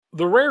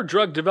The Rare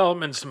Drug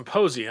Development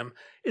Symposium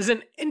is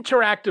an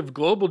interactive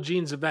global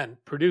genes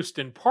event produced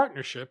in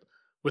partnership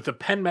with the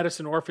Penn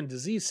Medicine Orphan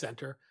Disease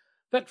Center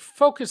that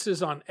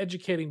focuses on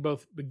educating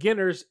both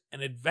beginners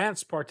and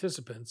advanced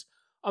participants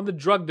on the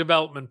drug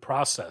development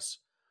process.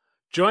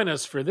 Join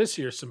us for this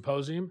year's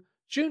symposium,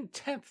 June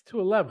 10th to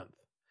 11th.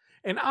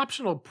 An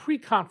optional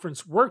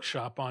pre-conference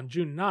workshop on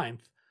June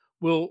 9th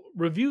will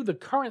review the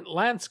current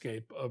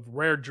landscape of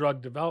rare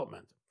drug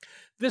development.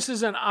 This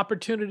is an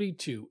opportunity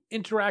to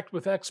interact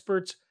with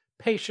experts,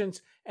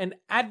 patients, and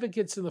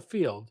advocates in the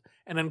field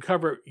and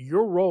uncover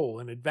your role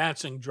in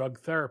advancing drug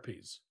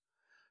therapies.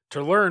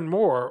 To learn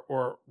more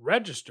or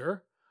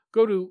register,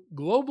 go to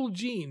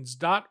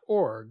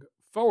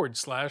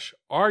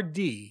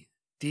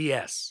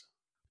globalgenes.org/RDDS.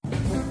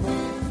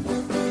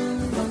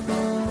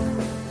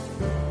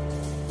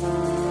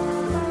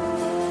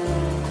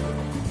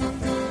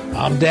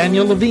 I'm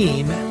Daniel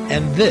Levine,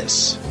 and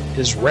this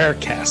is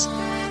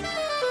Rarecast.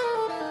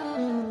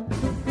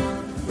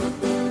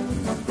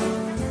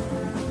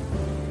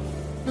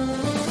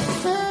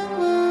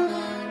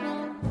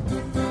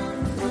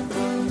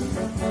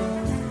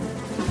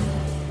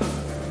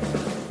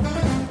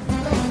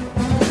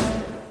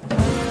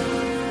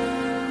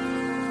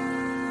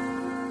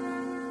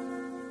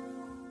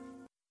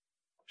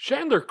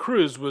 Chandler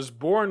Cruz was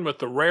born with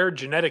the rare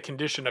genetic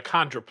condition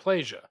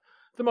achondroplasia,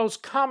 the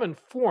most common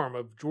form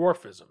of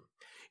dwarfism.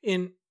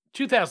 In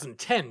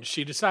 2010,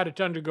 she decided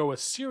to undergo a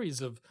series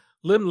of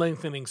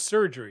limb-lengthening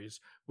surgeries,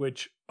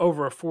 which,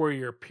 over a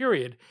 4-year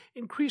period,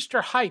 increased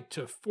her height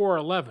to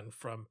 4'11"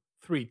 from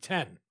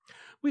 3'10".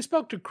 We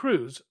spoke to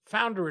Cruz,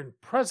 founder and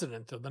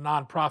president of the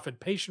nonprofit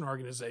patient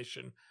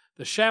organization,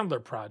 the Chandler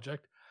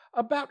Project,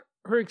 about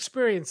her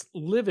experience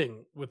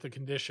living with the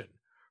condition,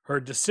 her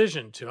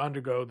decision to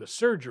undergo the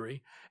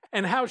surgery,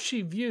 and how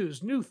she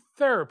views new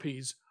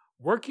therapies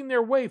working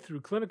their way through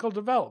clinical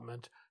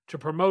development to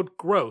promote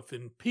growth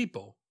in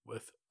people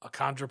with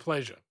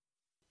achondroplasia.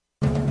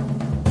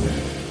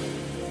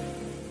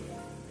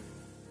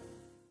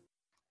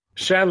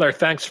 Chandler,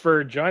 thanks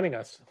for joining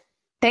us.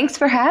 Thanks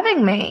for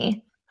having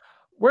me.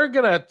 We're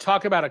going to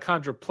talk about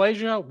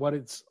achondroplasia, what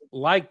it's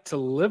like to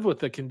live with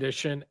the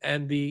condition,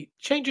 and the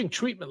changing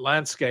treatment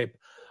landscape.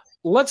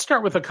 Let's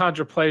start with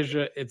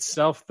achondroplasia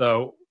itself,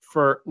 though.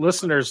 For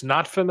listeners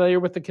not familiar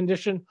with the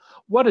condition,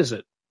 what is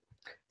it?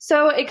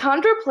 So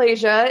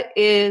achondroplasia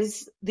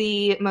is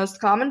the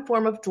most common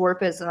form of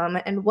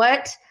dwarfism, and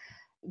what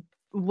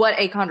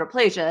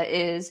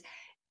achondroplasia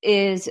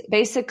is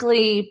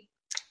basically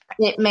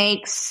it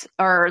makes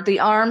the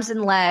arms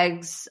and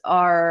legs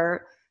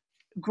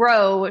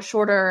grow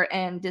shorter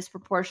and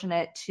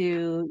disproportionate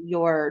to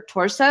your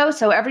torso.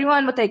 So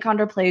everyone with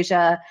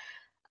achondroplasia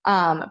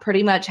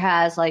pretty much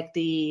has like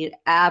the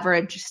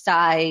average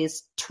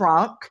size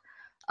trunk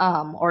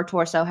or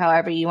torso,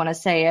 however you want to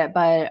say it,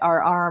 but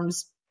our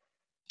arms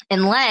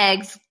and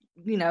legs,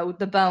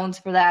 the bones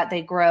for that,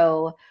 they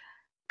grow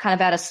kind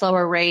of at a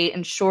slower rate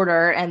and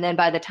shorter. And then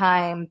by the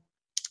time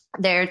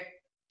they're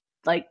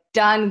like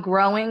done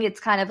growing, it's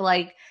kind of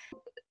like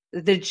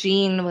the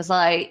gene was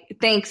like,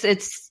 thinks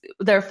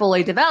they're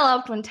fully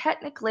developed when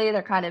technically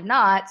they're kind of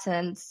not,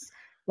 since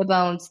the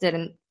bones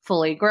didn't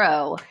fully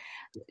grow.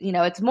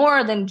 It's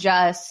more than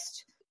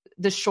just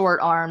the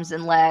short arms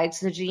and legs.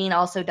 The gene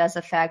also does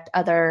affect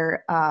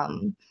other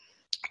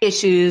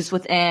issues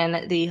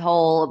within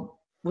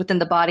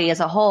the body as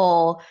a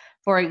whole.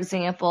 For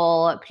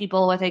example,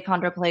 people with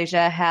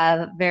achondroplasia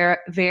have very,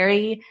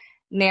 very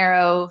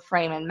narrow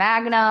foramen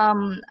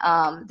magnum.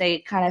 They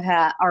kind of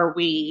have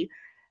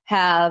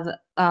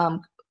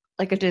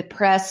like a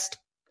depressed,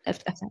 I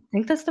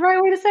think that's the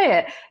right way to say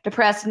it,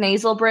 depressed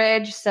nasal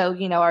bridge. So,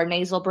 our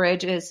nasal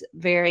bridge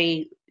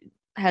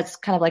has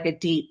kind of like a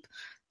deep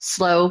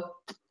slope.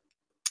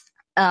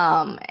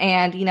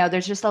 And,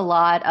 there's just a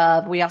lot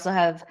of, we also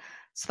have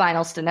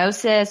spinal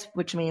stenosis,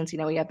 which means,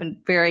 we have a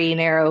very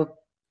narrow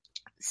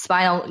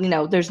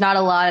spinal, there's not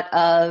a lot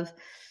of,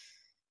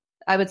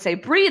 I would say,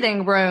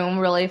 breathing room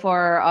really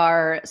for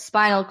our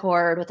spinal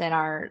cord within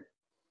our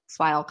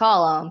spinal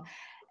column.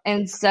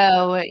 And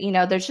so,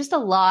 there's just a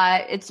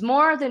lot. It's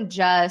more than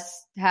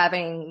just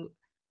having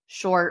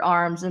short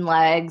arms and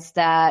legs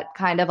that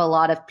kind of a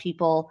lot of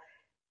people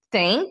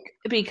think,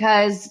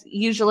 because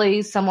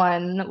usually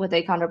someone with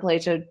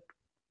achondroplasia,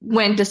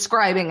 when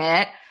describing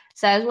it,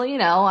 says,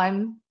 well,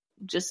 I'm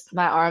just,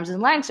 my arms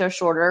and legs are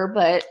shorter,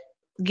 but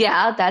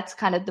yeah, that's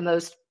kind of the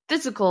most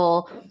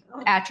physical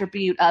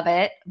attribute of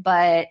it,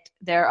 but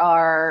there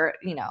are,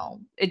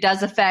 it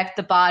does affect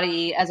the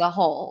body as a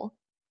whole.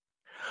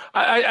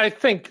 I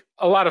think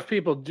a lot of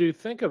people do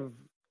think of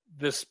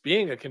this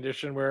being a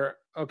condition where,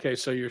 okay,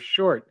 so you're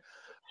short.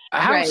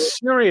 How Right.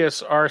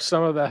 serious are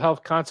some of the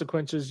health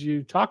consequences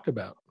you talked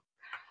about?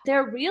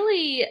 There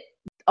really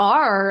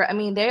are. I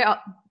mean, they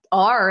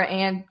are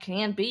and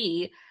can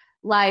be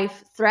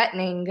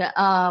life-threatening.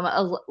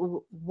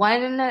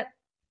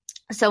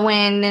 So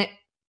when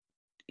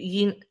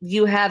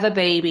you have a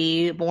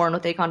baby born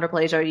with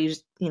achondroplasia, or you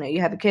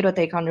have a kid with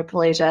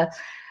achondroplasia,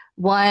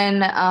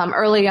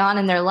 early on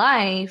in their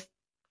life,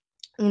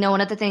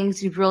 one of the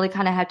things you really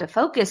kind of have to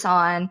focus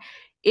on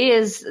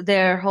is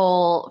their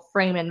whole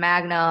foramen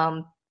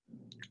magnum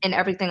and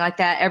everything like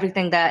that,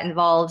 everything that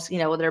involves,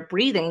 their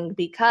breathing,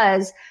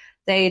 because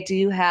they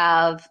do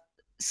have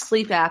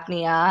sleep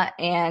apnea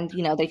and,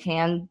 they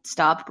can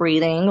stop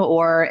breathing.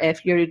 Or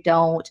if you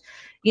don't,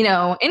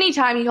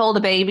 anytime you hold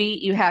a baby,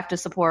 you have to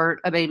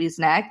support a baby's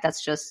neck.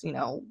 That's just,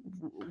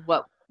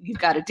 what you've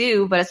got to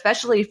do. But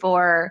especially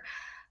for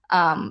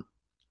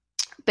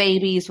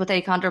babies with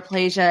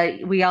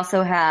achondroplasia, we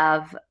also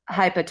have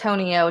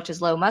hypotonia, which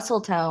is low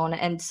muscle tone.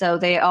 And so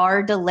they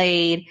are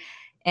delayed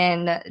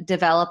in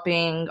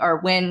developing, or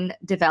when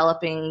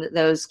developing,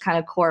 those kind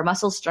of core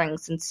muscle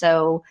strengths. And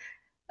so,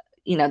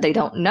 they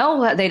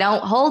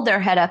don't hold their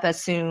head up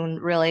as soon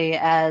really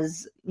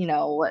as,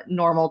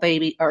 normal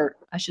baby, or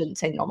I shouldn't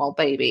say normal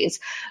babies,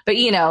 but,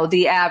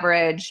 the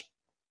average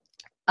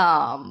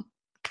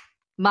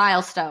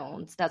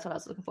milestones. That's what I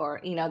was looking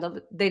for.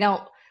 They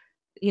don't,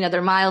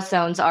 their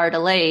milestones are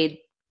delayed,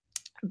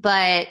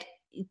 but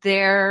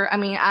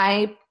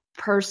I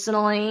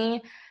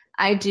personally,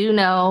 I do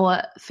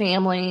know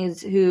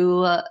families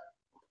who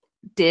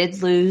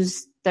did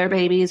lose their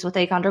babies with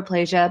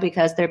achondroplasia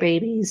because their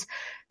babies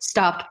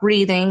stopped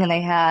breathing and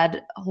they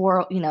had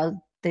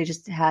they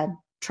just had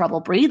trouble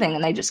breathing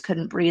and they just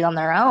couldn't breathe on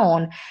their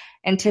own.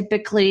 And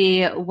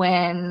typically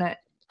when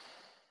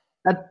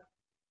a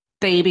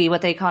baby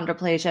with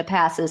achondroplasia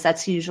passes,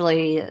 that's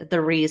usually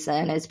the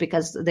reason, is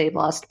because they've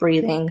lost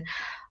breathing.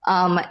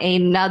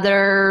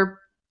 Another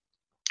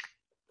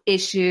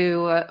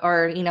issue,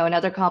 or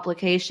another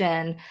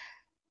complication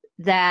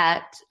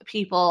that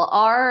people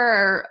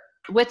are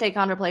with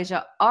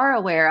achondroplasia are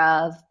aware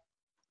of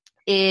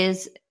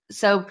is,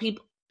 so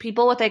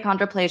people with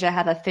achondroplasia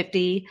have a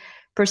 50%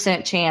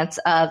 chance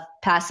of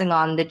passing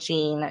on the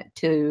gene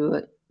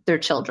to their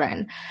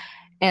children.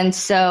 And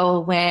so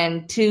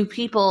when two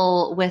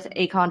people with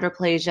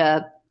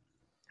achondroplasia,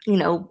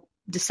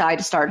 decide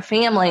to start a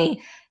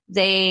family,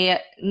 they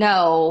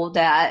know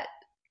that,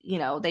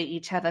 they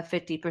each have a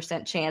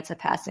 50% chance of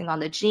passing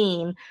on the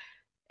gene.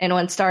 And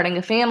when starting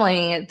a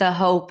family, the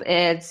hope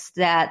is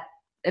that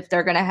if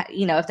they're going to,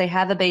 if they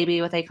have a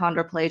baby with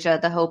achondroplasia,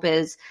 the hope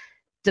is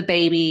the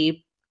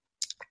baby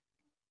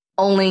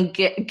only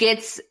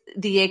gets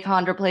the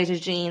achondroplasia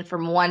gene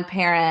from one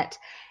parent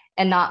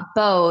and not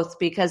both,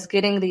 because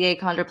getting the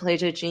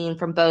achondroplasia gene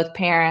from both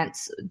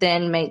parents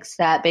then makes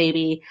that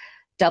baby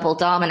double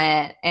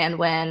dominant. And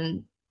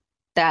when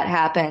that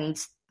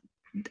happens,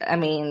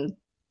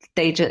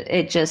 they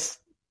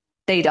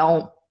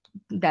don't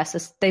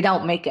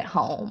make it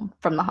home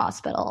from the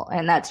hospital.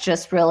 And that's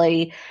just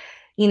really,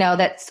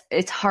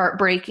 it's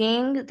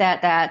heartbreaking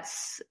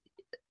that's,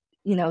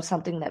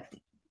 something that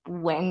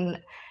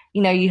when,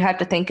 you have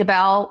to think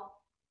about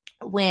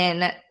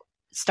when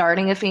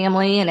starting a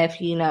family. And if,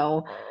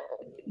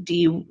 do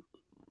you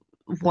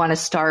want to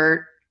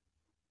start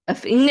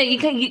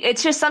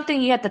it's just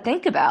something you have to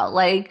think about.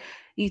 Like,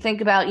 you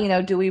think about,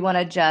 do we want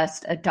to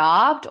just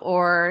adopt,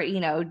 or,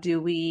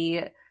 do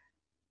we,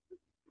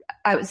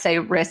 I would say,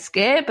 risk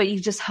it, but you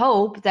just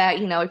hope that,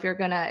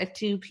 if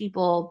two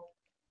people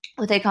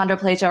with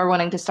achondroplasia are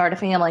wanting to start a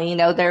family,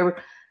 their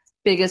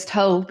biggest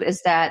hope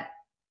is that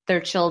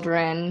their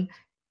children,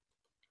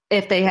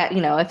 if they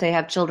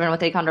have children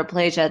with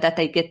achondroplasia, that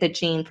they get the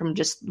gene from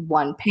just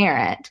one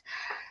parent.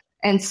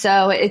 And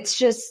so it's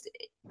just,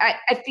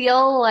 I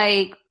feel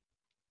like,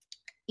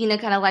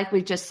 kind of like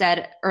we just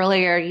said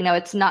earlier,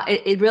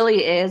 it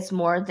really is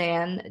more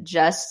than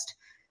just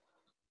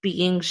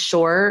being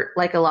short,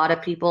 like a lot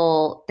of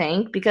people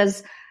think,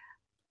 because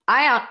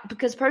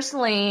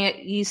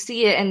personally, you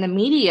see it in the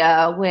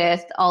media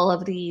with all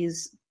of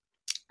these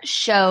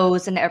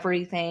shows and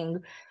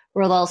everything,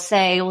 where they'll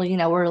say, well,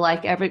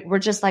 we're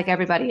just like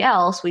everybody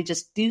else. We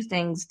just do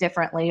things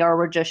differently, or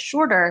we're just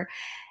shorter.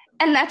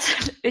 And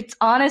it's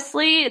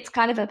honestly, it's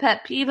kind of a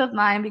pet peeve of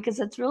mine, because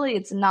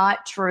it's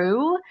not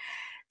true.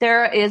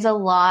 There is a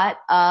lot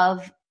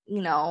of,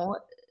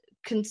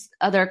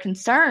 other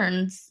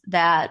concerns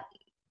that,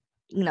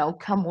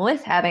 come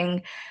with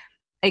having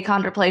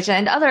achondroplasia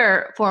and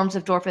other forms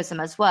of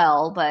dwarfism as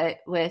well. But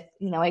with,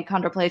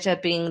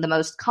 achondroplasia being the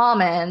most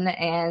common,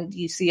 and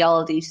you see all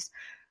of these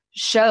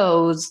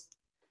shows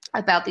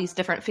about these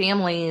different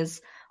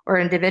families or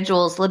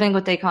individuals living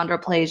with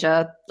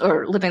achondroplasia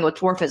or living with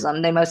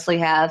dwarfism, they mostly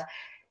have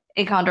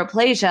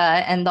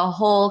achondroplasia, and the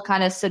whole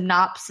kind of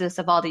synopsis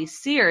of all these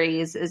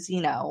series is,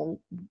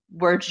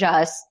 we're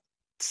just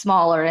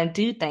smaller and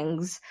do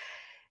things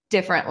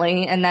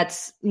differently. And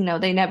that's,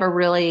 they never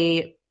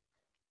really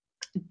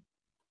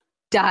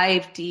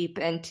dive deep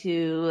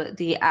into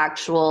the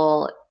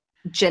actual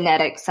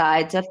genetic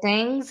sides of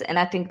things. And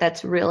I think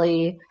that's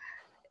really,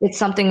 it's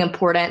something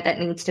important that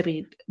needs to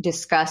be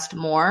discussed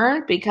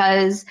more,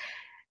 because,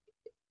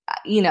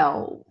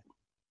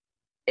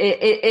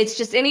 it's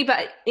just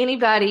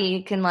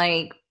anybody can,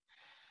 like,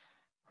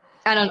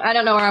 I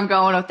don't know where I'm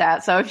going with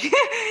that. So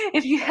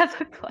if you have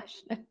a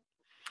question.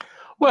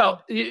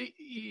 Well,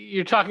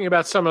 you're talking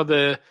about some of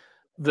the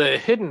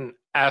hidden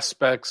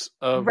aspects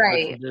of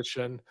the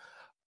condition.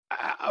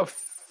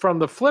 from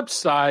the flip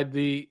side,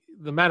 the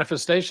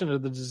manifestation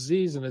of the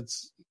disease in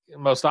its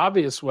most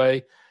obvious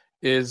way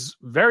is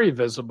very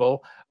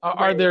visible.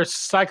 Are there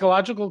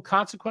psychological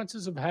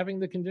consequences of having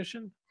the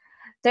condition?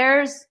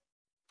 There's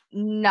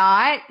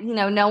not,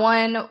 no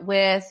one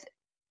with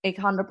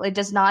achondroplasia, it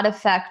does not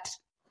affect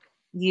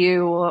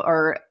you,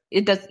 or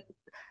it does,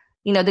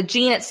 the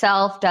gene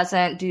itself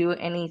doesn't do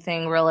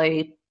anything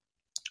really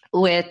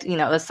with,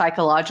 the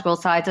psychological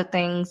sides of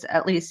things,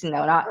 at least,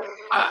 not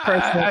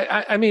personally.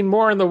 I mean,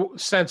 more in the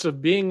sense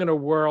of being in a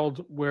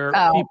world where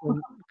people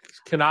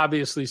can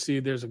obviously see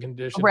there's a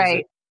condition.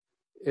 Right.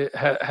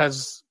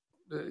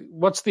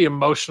 What's the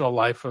emotional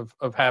life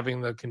of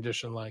having the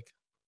condition like?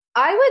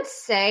 I would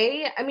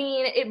say,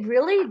 it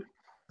really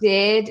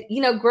did,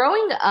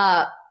 growing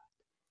up,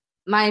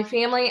 my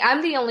family,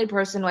 I'm the only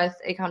person with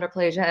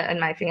achondroplasia in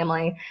my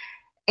family.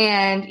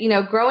 And,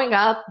 growing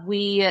up,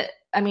 we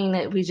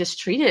just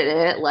treated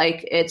it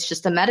like it's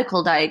just a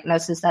medical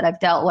diagnosis that I've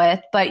dealt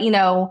with. But,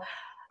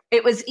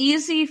 it was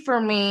easy for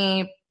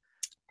me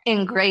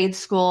in grade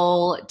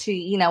school to,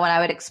 when I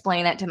would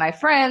explain it to my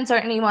friends or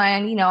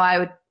anyone, I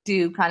would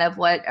do kind of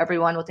what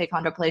everyone with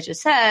achondroplasia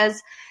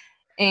says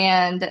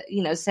and,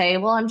 say,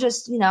 well, I'm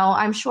just,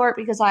 I'm short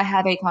because I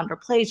have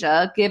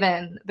achondroplasia,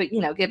 given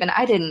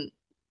I didn't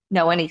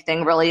know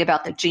anything really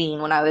about the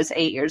gene when I was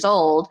 8 years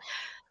old.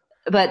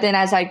 But then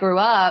as I grew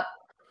up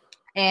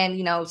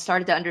and,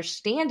 started to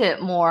understand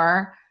it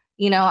more,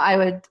 I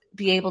would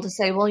be able to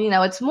say, well,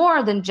 it's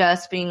more than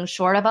just being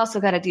short. I've also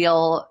got to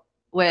deal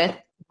with,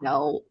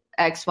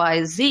 X,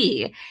 Y,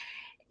 Z.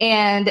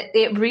 And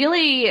it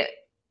really,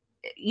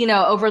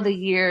 over the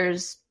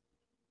years,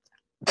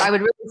 I would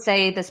really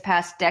say this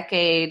past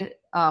decade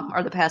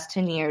or the past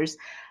 10 years,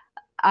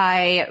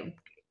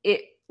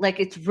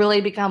 it's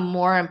really become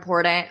more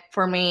important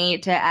for me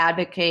to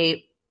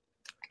advocate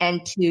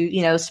and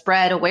to,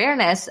 spread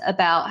awareness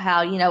about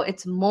how,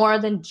 it's more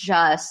than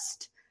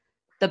just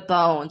the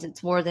bones.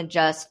 It's more than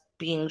just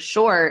being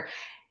short.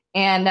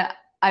 And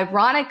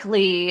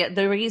ironically,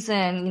 the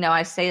reason,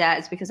 I say that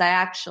is because I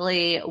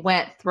actually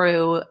went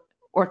through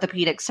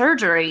orthopedic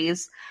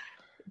surgeries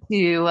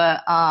to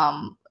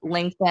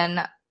lengthen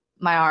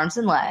my arms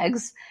and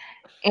legs.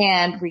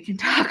 And we can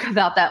talk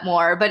about that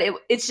more. But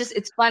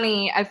it's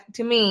funny.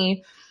 To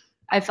me,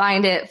 I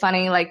find it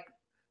funny, like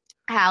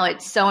how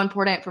it's so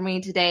important for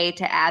me today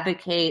to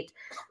advocate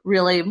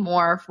really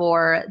more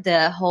for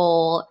the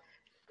whole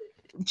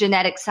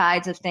genetic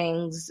sides of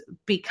things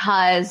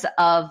because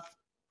of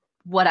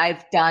what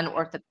I've done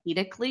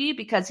orthopedically.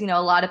 Because, a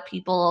lot of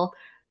people,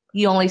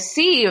 you only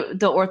see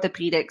the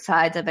orthopedic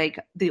side of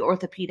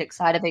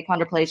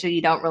achondroplasia.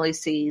 You don't really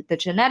see the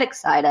genetic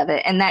side of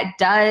it. And that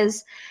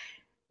does,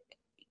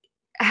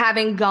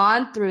 having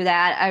gone through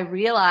that, I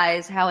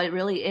realize how it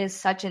really is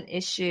such an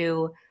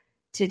issue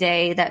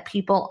today that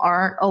people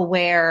aren't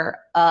aware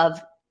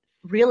of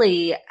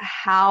really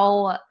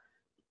how,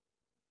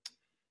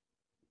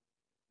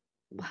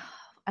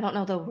 I don't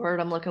know the word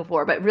I'm looking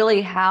for, but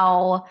really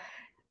how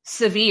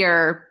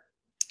severe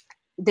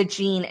the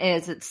gene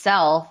is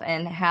itself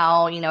and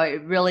how,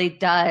 it really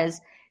does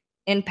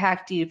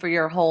impact you for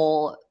your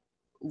whole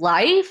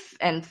life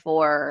and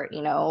for,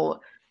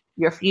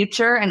 your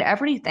future and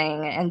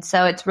everything. And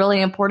so it's really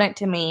important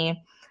to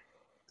me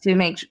to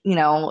make,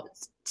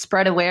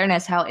 spread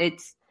awareness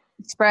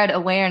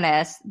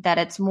that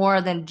it's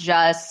more than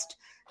just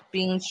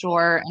being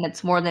short and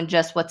it's more than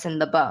just what's in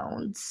the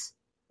bones.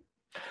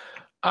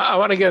 I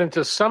want to get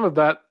into some of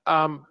that.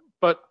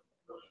 But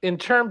in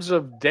terms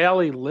of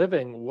daily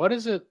living, what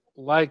is it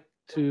like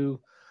to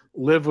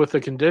live with a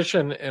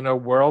condition in a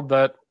world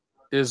that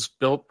is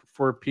built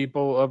for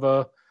people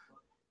of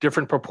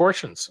different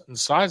proportions and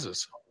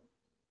sizes?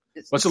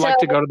 What's it like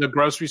to go to the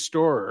grocery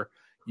store or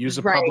use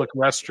a public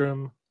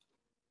restroom?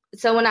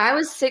 So when I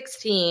was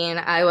 16,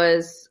 I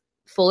was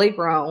fully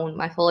grown,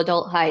 my full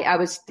adult height. I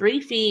was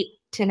 3 feet,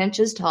 10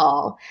 inches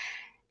tall.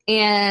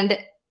 And,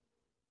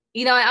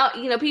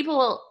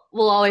 people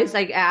will always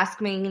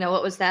ask me,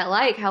 what was that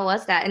like? How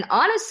was that? And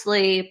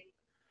honestly,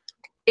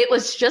 it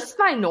was just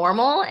my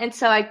normal. And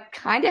so I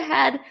kind of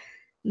had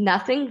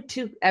nothing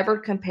to ever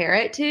compare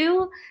it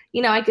to.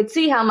 I could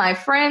see how my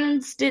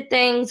friends did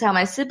things, how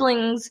my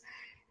siblings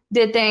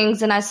did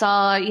things. And I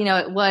saw,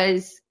 it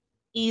was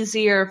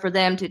easier for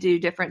them to do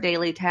different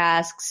daily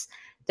tasks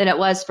than it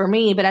was for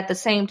me. But at the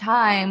same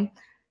time,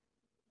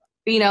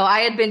 I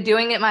had been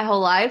doing it my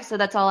whole life. So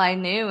that's all I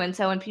knew. And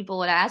so when people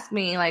would ask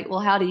me well,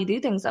 how do you do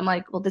things? I'm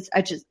like, well, this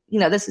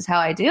is how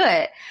I do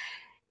it.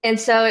 And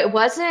so it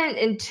wasn't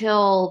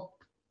until,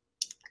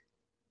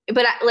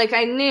 but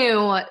I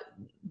knew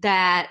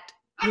that,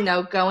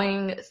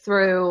 going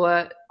through,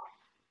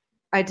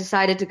 I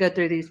decided to go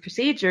through these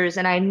procedures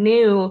and I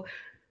knew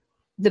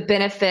the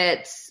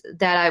benefits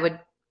that I would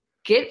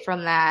get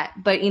from that.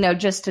 But,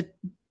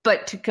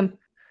 to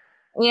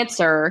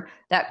answer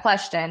that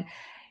question,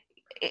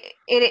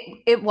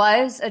 it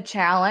was a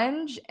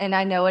challenge. And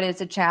I know it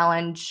is a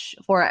challenge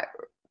for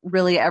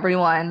really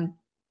everyone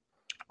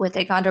with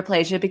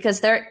achondroplasia because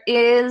there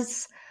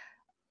is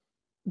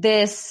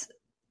this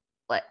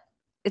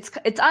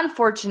it's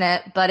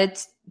unfortunate, but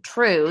it's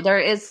true. There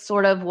is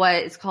sort of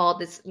what is called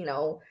this,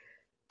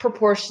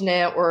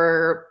 proportionate,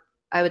 or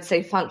I would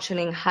say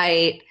functioning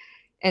height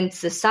in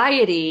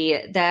society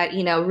that,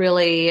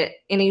 really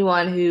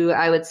anyone who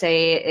I would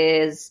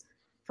say is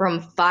from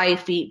 5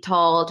 feet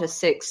tall to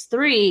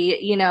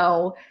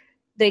 6'3",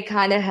 they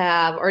kind of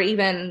have, or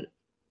even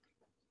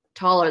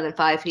taller than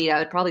 5 feet, I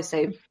would probably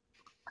say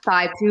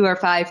 5'2" or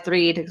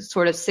 5'3" to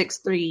sort of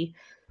 6'3"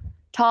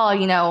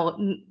 tall,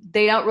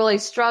 they don't really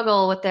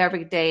struggle with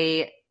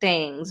everyday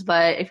things.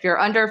 But if you're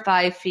under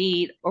 5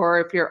 feet,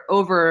 or if you're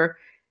over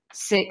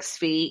 6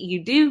 feet,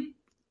 you do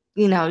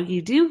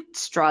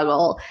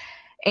struggle.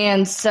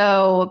 And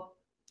so,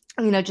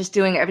 just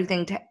doing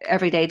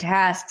everyday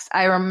tasks.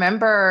 I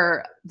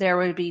remember there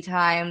would be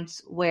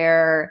times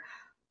where,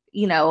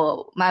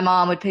 my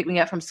mom would pick me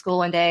up from school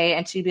one day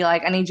and she'd be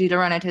like, I need you to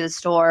run into the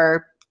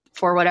store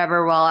for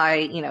whatever while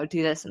I,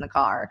 do this in the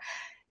car.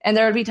 And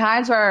there would be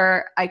times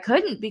where I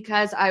couldn't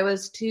because I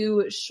was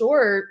too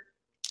short.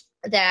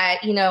 That,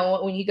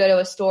 when you go to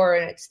a store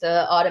and it's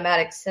the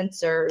automatic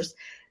sensors,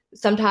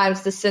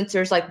 sometimes the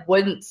sensors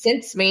wouldn't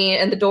sense me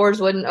and the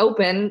doors wouldn't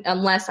open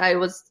unless I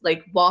was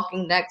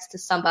walking next to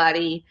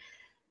somebody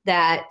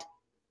that,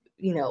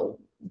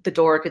 the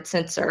door could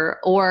censor.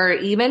 Or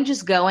even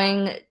just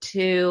going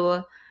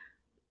to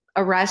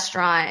a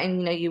restaurant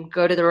and, you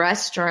go to the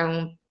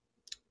restroom,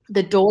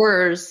 the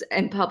doors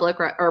in public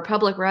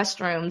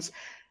restrooms,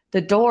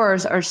 the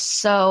doors are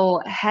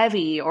so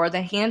heavy or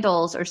the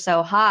handles are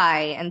so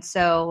high. And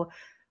so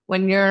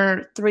when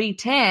you're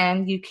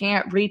 3'10", you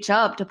can't reach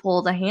up to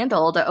pull the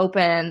handle to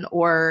open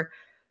or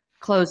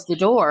close the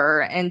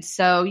door. And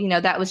so,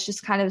 that was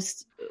just kind of,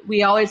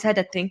 we always had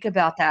to think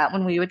about that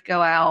when we would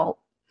go out.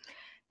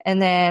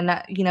 And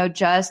then,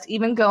 just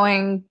even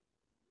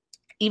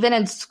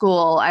in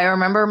school, I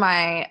remember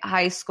my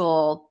high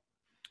school,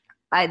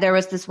 there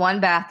was this one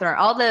bathroom.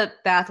 All the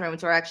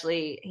bathrooms were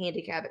actually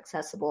handicap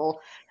accessible,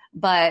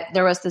 but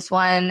there was this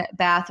one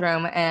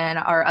bathroom in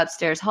our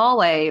upstairs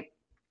hallway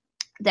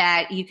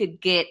that you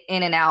could get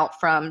in and out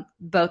from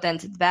both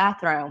ends of the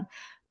bathroom.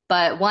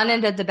 But one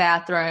end of the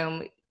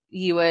bathroom,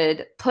 you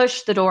would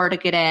push the door to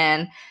get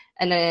in,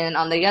 and then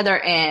on the other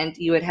end,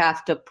 you would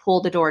have to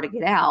pull the door to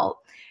get out.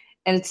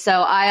 And so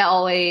I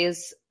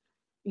always,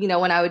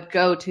 when I would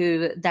go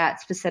to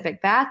that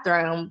specific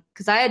bathroom,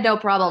 because I had no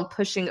problem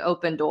pushing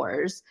open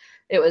doors.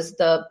 It was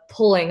the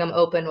pulling them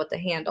open with the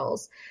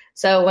handles.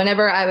 So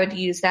whenever I would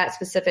use that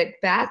specific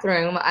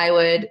bathroom, I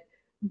would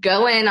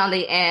go in on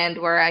the end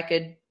where I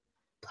could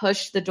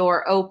push the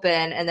door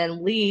open and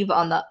then leave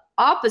on the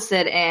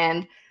opposite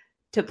end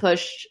to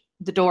push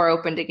the door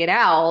open to get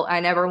out. I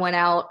never went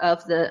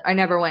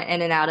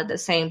in and out of the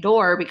same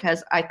door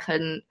because I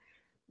couldn't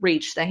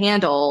reach the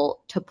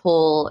handle to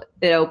pull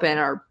it open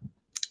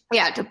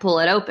to pull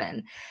it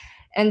open.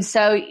 And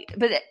so,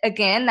 but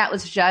again, that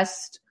was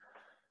just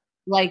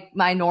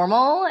my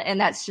normal, and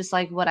that's just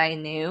what I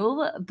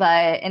knew.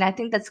 And I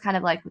think that's kind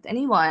of with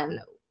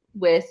anyone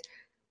with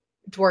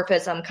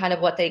dwarfism, kind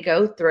of what they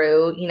go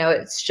through,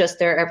 it's just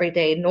their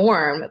everyday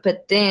norm.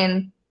 But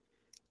then,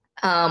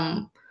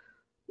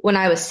 when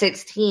I was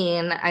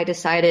 16, I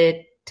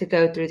decided to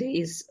go through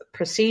these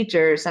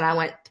procedures, and I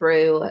went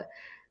through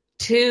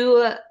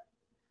 2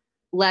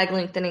 leg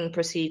lengthening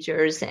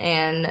procedures.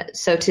 And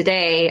so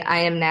today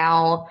I am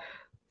now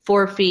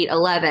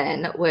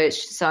 4'11",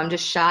 so I'm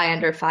just shy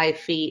under 5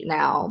 feet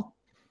now.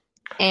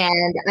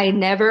 And I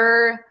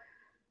never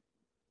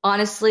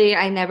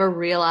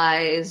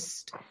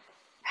realized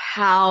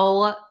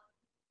how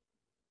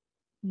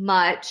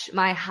much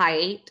my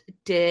height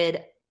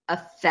did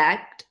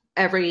affect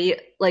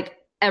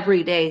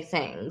everyday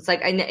things.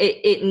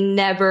 It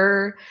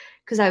never,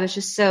 because I was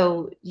just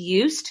so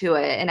used to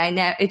it, and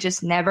it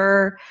just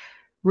never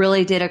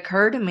really did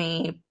occur to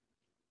me,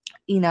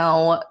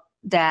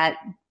 that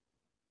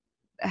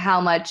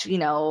how much,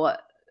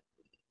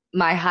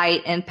 my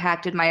height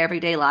impacted my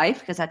everyday life,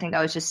 because I think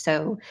I was just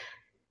so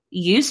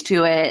used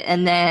to it.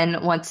 And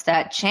then once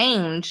that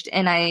changed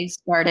and I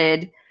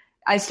started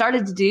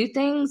to do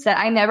things that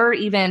I never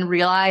even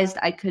realized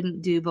I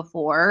couldn't do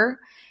before.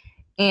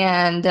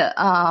 And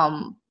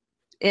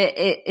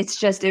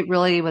it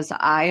really was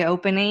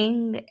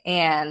eye-opening.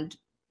 And,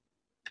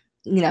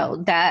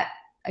 that,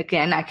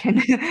 again, I can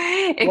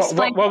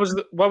explain.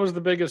 What was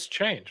the biggest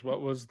change?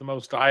 What was the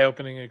most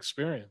eye-opening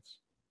experience?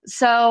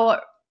 So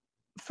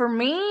for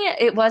me,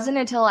 it wasn't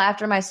until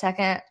after my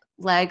second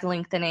leg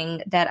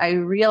lengthening that I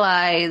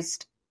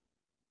realized,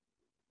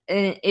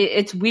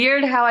 it's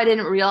weird how I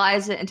didn't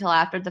realize it until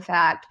after the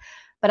fact,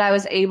 but I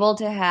was able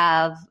to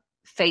have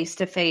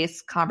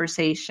face-to-face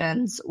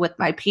conversations with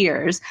my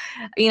peers.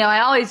 I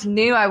always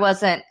knew I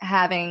wasn't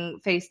having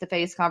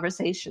face-to-face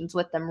conversations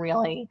with them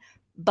really,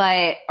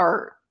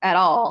 or at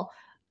all.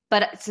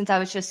 But since I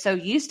was just so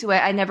used to it,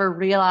 I never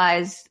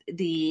realized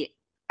the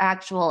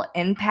actual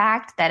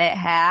impact that it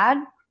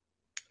had.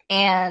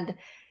 And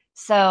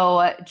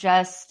so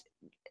just,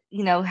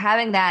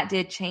 having that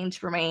did change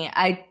for me.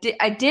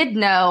 I did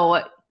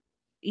know,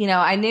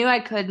 I knew I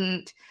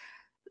couldn't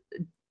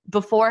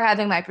before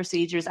having my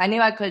procedures, I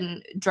knew I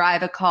couldn't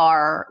drive a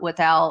car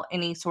without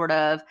any sort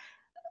of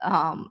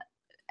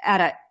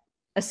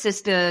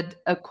assisted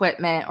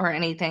equipment or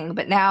anything.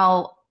 But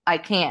now I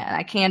can.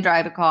 I can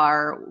drive a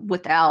car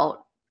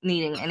without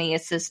needing any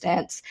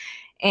assistance.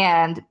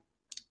 And,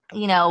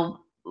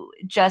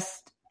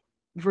 just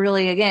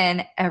really,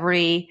 again,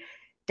 everyday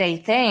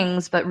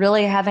things, but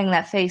really having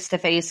that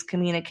face-to-face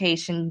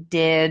communication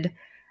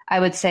I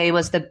would say,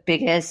 was the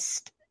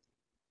biggest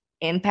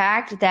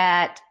impact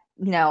that,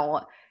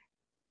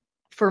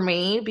 for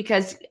me,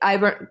 because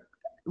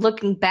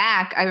looking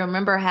back, I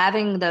remember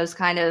having those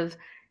kind of,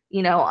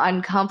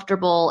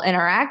 uncomfortable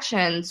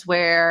interactions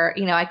where,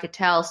 I could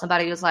tell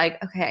somebody was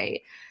like,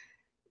 okay,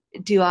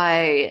 do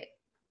I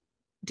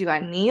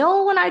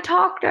kneel when I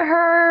talk to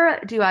her?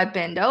 Do I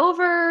bend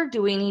over?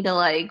 Do we need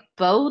to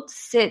both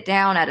sit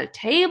down at a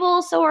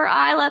table so we're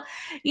eye level?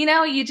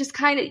 You just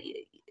kind of,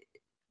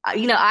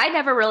 I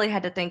never really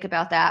had to think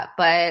about that,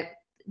 but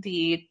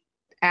the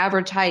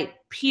average height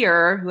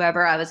peer,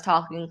 whoever I was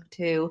talking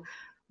to,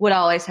 would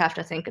always have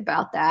to think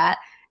about that.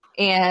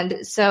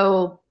 And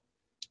so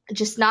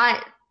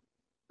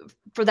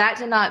for that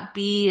to not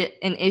be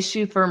an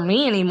issue for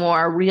me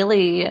anymore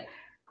really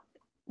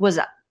was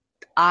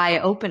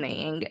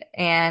eye-opening.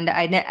 And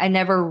I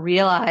never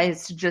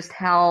realized just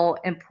how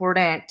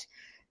important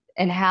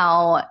and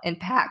how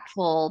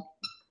impactful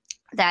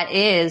that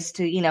is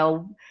to,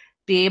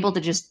 be able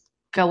to just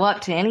go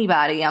up to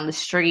anybody on the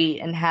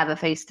street and have a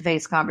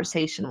face-to-face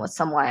conversation with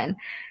someone.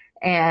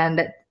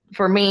 And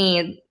for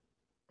me,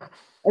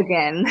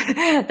 again,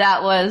 that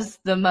was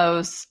the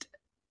most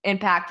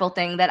impactful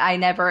thing that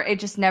it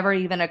just never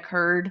even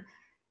occurred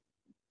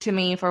to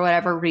me for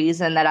whatever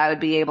reason that I would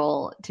be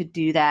able to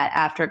do that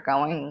after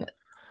going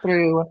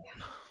through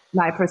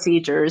my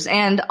procedures.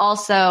 And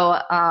also,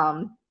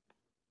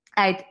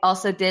 I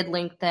also did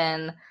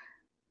lengthen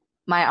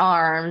my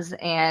arms,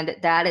 and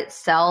that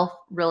itself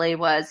really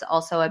was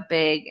also a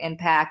big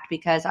impact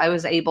because I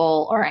was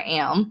able, or I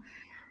am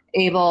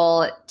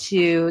able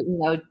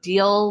to,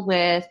 deal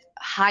with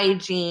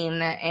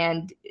hygiene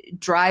and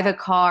drive a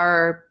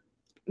car,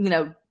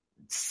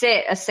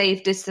 sit a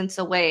safe distance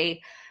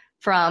away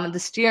from the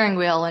steering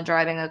wheel and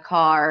driving a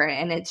car.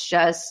 And it's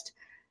just,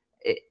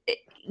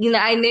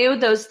 I knew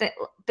those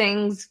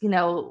things,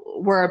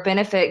 were a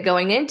benefit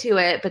going into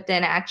it, but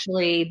then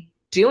actually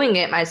doing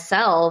it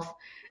myself,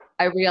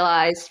 I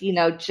realized,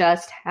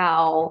 just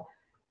how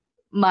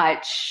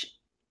much,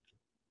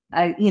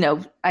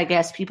 I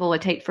guess people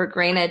would take for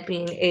granted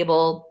being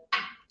able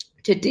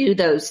to do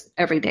those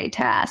everyday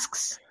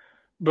tasks.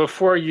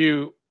 Before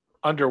you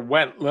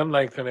underwent limb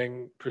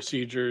lengthening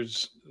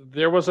procedures,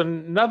 there was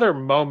another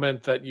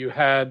moment that you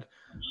had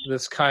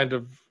this kind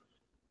of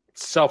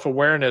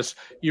self-awareness.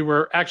 You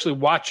were actually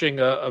watching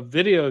a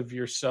video of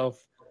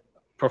yourself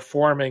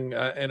performing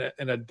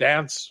in a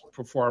dance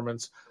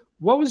performance.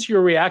 What was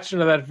your reaction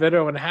to that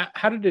video, and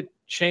how did it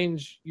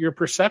change your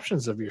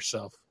perceptions of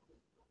yourself?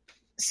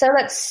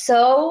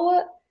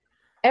 So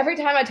every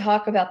time I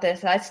talk about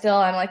this,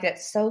 I'm like,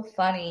 it's so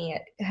funny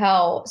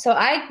how, so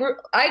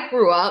I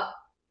grew up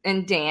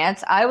in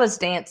dance. I was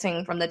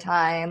dancing from the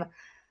time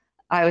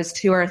I was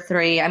 2 or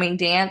 3. I mean,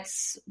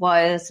 dance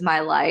was my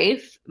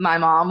life. My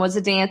mom was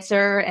a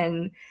dancer.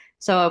 And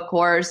so, of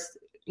course,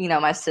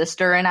 my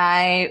sister and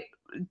I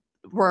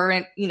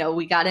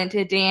we got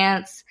into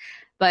dance,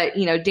 but,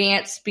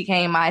 dance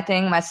became my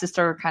thing. My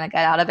sister kind of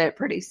got out of it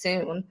pretty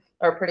soon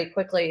or pretty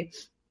quickly.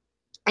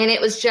 And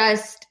it was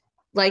just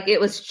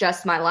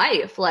my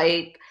life.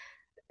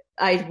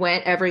 I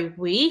went every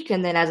week.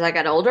 And then as I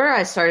got older,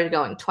 I started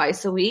going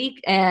twice a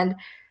week. And,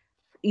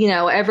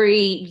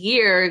 every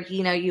year,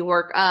 you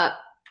work up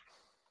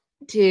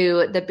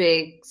to the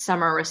big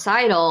summer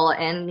recital.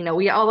 And,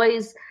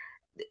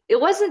 it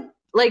wasn't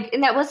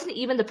and that wasn't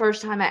even the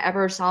first time I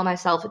ever saw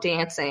myself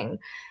dancing.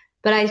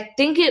 But I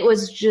think it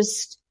was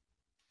just,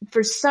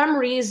 for some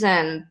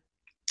reason,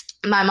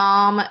 my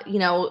mom,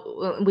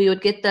 we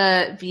would get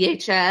the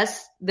VHS,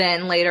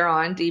 then later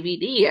on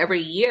DVD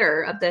every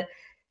year of the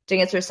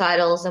dance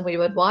recitals, and we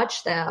would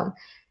watch them.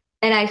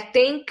 And I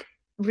think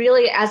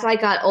really as I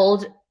got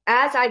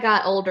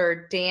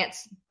older,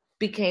 dance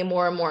became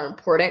more and more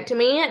important to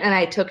me, and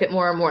I took it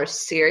more and more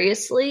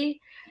seriously.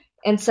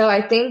 And so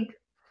I think,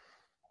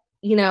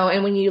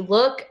 and when you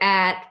look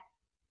at,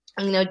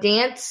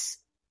 dance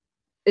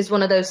is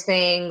one of those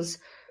things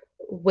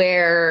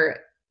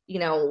where,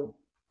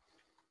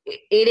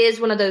 it is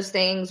one of those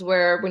things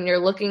where when you're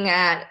looking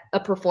at a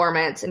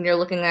performance and you're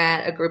looking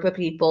at a group of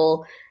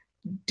people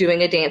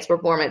doing a dance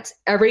performance,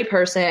 every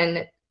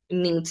person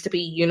needs to be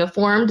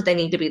uniformed. They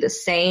need to be the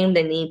same.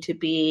 They need to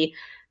be,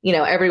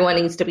 everyone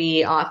needs to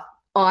be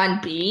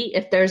on beat.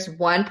 If there's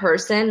one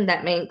person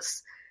that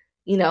makes,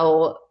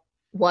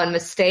 one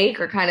mistake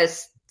or kind of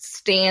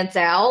stands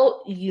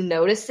out, you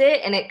notice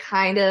it, and it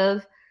kind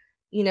of,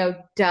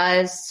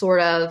 does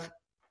sort of,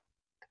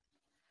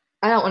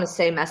 I don't want to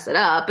say mess it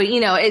up, but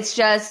it's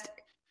just,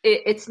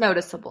 it's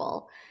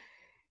noticeable.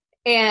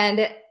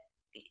 And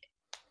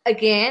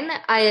Again,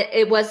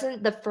 it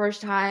wasn't the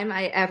first time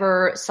I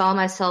ever saw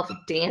myself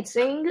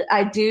dancing.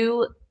 I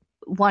do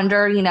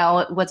wonder,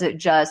 was it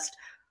just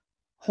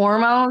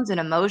hormones and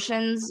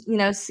emotions,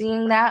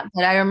 seeing that?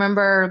 But I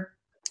remember,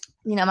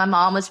 my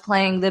mom was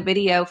playing the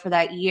video for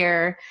that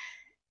year,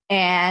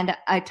 and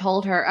I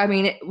told her,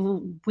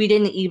 we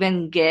didn't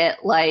even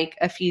get like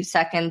a few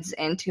seconds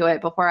into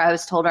it before I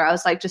told her, I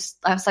was like,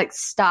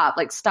 stop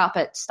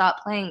it,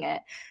 stop playing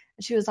it.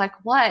 And she was like,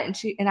 what?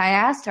 And I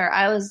asked her,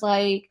 I was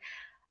like,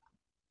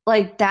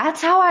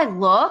 that's how I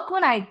look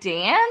when I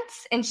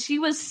dance? And she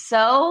was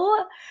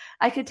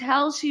I could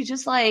tell she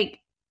just like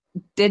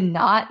did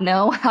not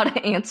know how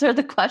to answer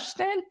the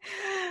question,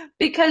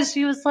 because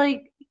she was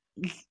like,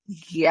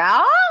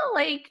 yeah,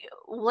 like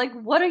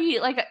what are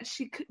you, like,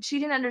 she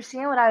didn't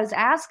understand what I was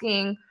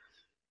asking.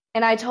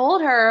 And I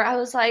told her, I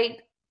was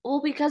like,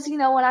 well, because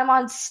when I'm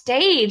on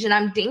stage and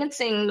I'm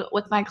dancing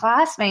with my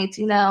classmates,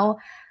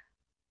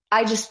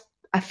 I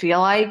feel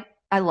like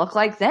I look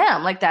like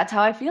them. Like, that's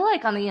how I feel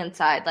like on the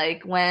inside.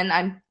 Like, when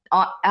I'm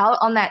out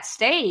on that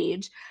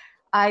stage,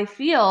 I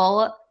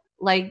feel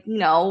like,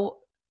 no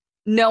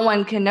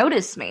one can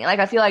notice me. Like,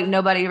 I feel like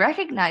nobody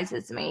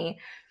recognizes me.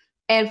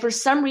 And for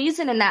some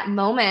reason in that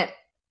moment,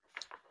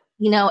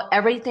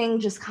 everything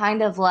just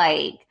kind of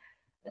like,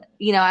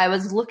 I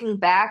was looking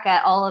back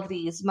at all of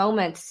these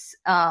moments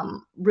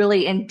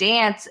really in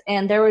dance,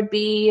 and there would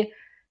be,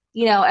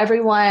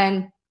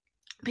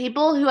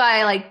 people who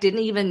I like didn't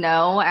even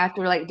know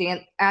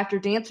after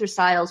dance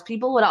recitals,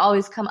 people would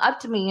always come up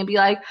to me and be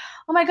like,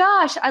 oh my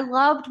gosh, I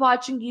loved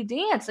watching you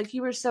dance. Like,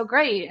 you were so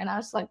great. And I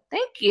was like,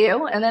 thank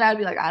you. And then I'd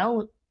be like, I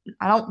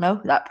don't know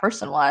who that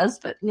person was,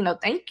 but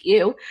thank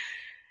you.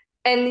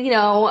 And,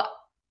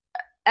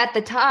 at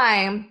the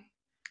time,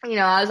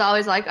 I was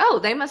always like, oh,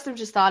 they must have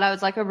just thought I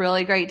was like a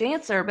really great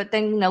dancer. But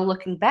then,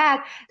 looking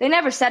back, they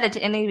never said it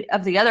to any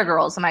of the other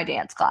girls in my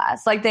dance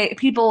class. Like,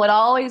 people would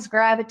always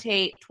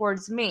gravitate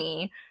towards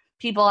me,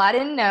 people I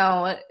didn't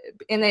know.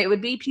 And it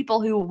would be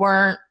people who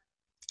weren't,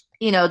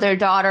 their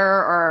daughter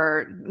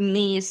or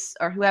niece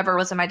or whoever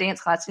was in my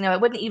dance class.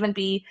 It wouldn't even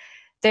be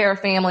their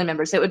family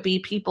members. It would be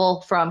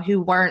people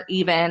who weren't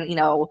even,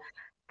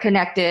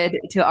 connected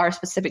to our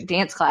specific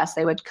dance class.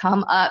 They would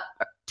come up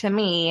to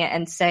me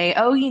and say,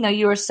 oh,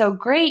 you were so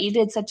great, you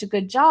did such a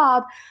good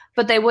job,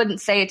 but they wouldn't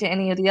say it to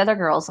any of the other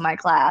girls in my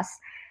class.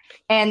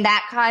 And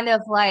that kind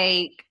of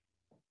like,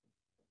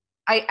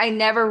 I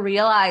never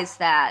realized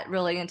that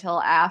really until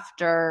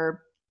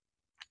after,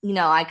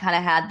 I kind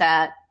of had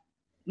that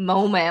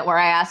moment where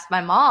I asked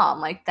my mom,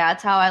 like,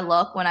 that's how I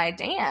look when I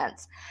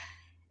dance.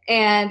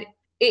 And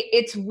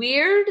it's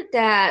weird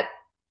that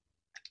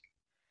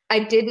I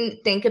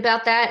didn't think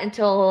about that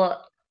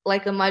until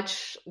like a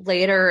much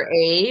later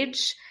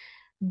age,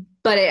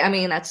 but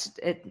that's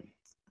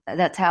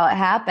how it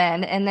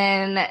happened. And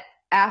then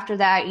after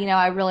that,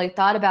 I really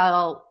thought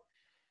about,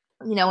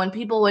 when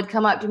people would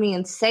come up to me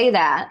and say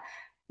that,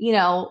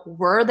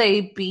 were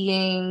they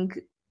being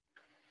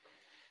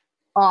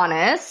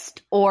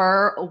honest,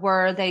 or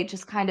were they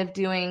just kind of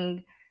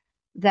doing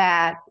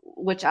that,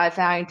 which I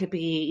found to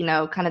be,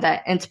 kind of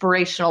that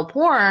inspirational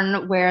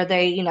porn where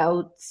they,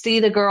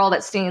 see the girl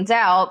that stands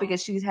out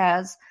because she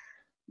has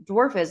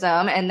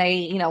dwarfism, and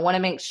they, want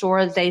to make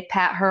sure they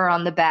pat her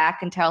on the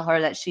back and tell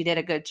her that she did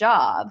a good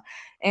job.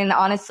 And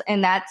honestly,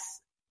 and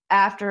that's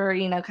after,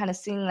 kind of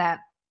seeing that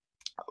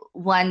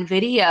one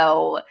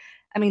video.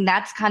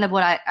 That's kind of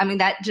what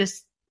that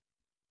just,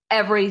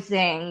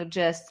 everything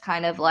just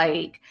kind of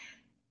like,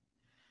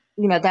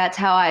 that's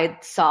how I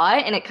saw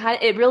it. And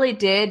it really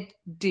did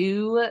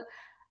do,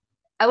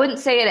 I wouldn't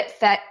say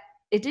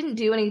it didn't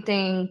do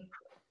anything,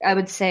 I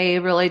would say,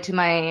 really to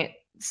my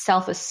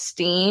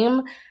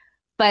self-esteem,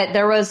 but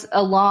there was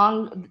a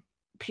long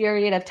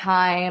period of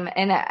time,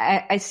 and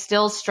I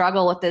still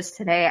struggle with this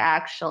today,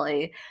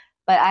 actually,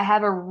 but I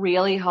have a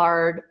really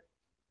hard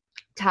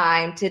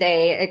time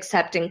today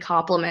accepting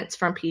compliments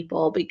from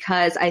people,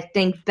 because I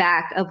think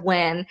back of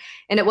when,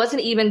 and it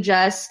wasn't even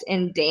just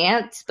in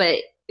dance, but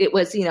it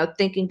was,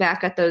 thinking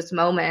back at those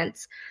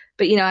moments.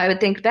 But, I would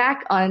think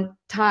back on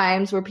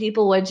times where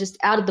people would just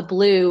out of the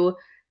blue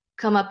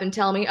come up and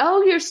tell me,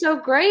 oh, you're so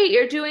great,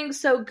 you're doing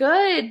so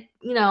good,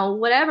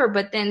 whatever.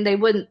 But then they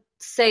wouldn't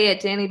say it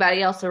to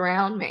anybody else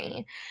around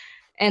me.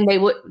 And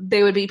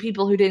they would be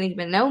people who didn't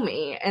even know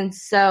me. And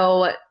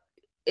so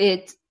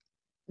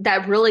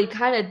that really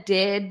kind of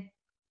did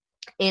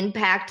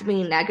impact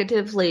me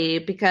negatively,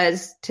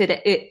 because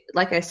today,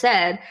 like I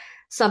said,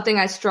 something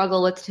I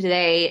struggle with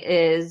today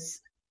is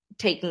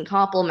taking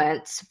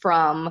compliments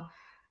from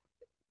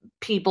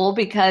people,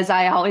 because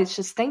I always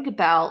just think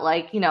about,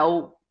 like,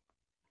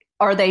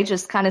 are they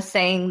just kind of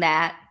saying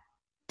that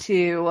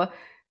to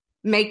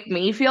make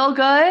me feel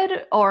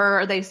good,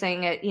 or are they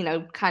saying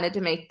it, kind of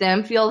to make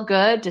them feel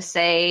good, to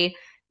say,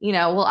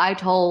 well, I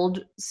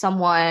told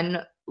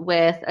someone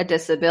with a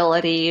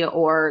disability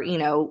or,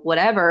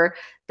 whatever,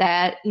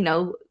 that,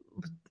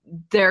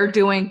 they're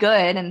doing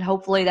good, and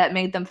hopefully that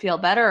made them feel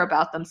better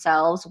about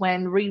themselves,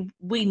 when we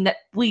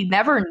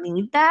never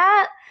need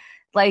that.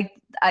 Like,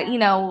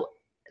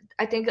 I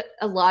I think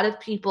a lot of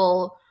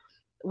people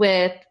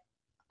with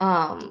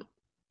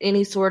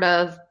any sort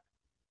of,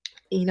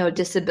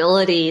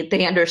 disability,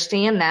 they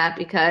understand that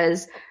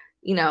because,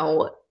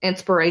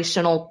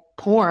 inspirational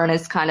porn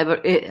is kind of,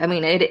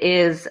 it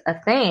is a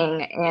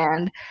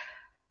thing.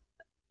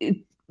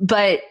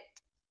 But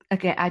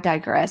okay, I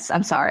digress.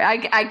 I'm sorry.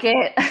 I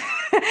get,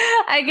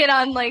 I get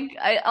on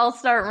I'll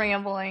start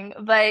rambling,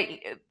 but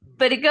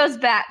it goes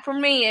back, for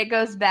me, it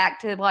goes back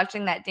to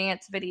watching that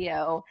dance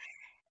video.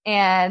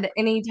 And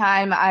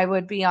anytime I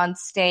would be on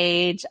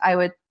stage, I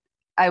would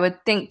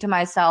think to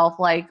myself,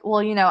 well,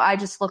 I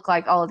just look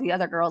like all of the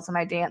other girls in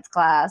my dance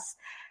class.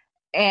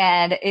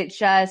 And it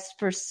just,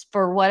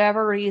 for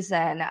whatever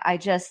reason,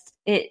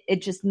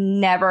 it just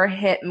never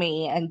hit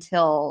me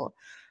until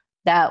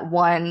that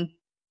one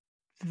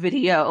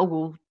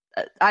video.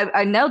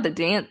 I know the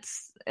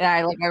dance. I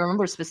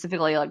remember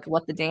specifically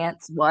what the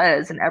dance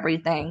was and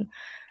everything.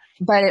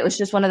 But it was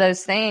just one of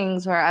those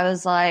things where I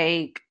was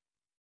like,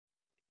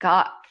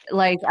 God,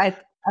 I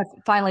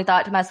finally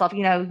thought to myself,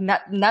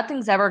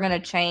 nothing's ever going to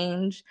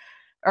change,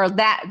 or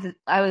that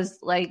I was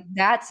like,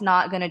 that's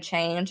not going to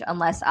change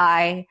unless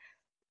I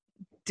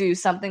do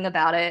something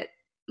about it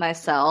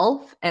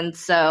myself. And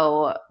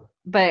so,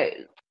 but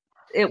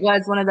it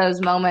was one of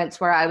those moments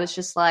where I was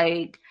just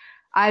like,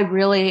 I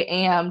really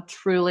am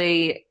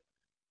truly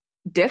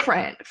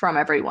different from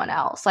everyone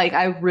else.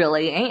 I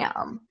really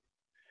am.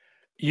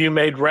 You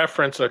made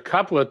reference a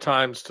couple of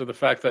times to the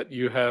fact that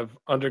you have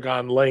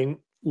undergone limb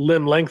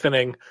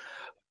lengthening.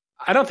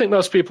 I don't think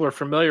most people are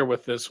familiar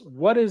with this.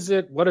 What is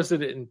it? What does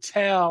it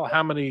entail?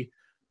 How many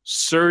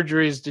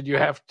surgeries did you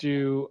have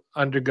to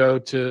undergo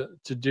to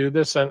do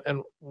this?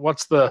 And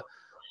what's the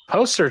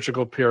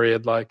post-surgical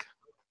period like?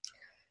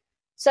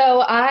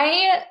 So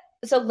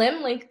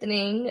limb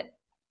lengthening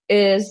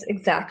is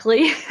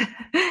exactly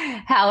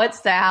how it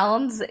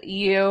sounds.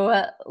 You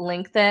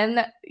lengthen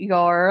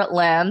your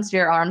limbs,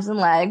 your arms and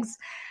legs.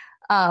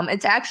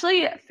 It's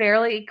actually a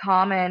fairly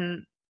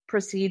common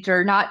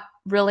procedure, not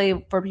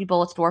really for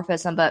people with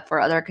dwarfism, but for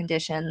other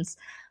conditions.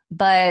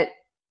 But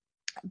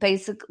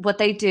what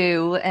they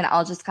do, and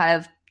I'll just kind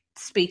of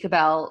speak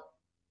about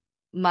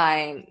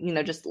my,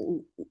 just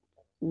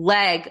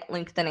leg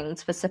lengthening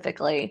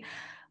specifically.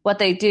 What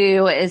they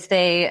do is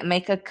they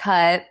make a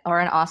cut, or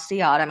an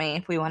osteotomy,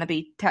 if we want to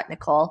be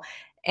technical,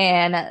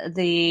 and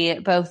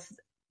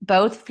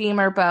both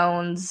femur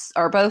bones,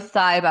 or both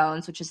thigh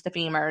bones, which is the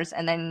femurs,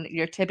 and then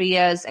your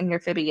tibias and your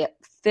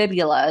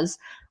fibulas,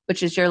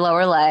 which is your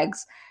lower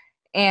legs.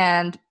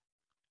 And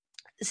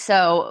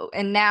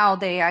now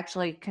they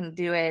actually can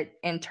do it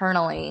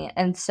internally.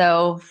 And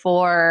so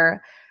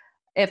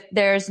if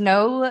there's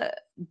no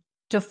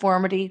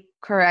deformity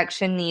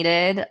correction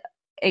needed,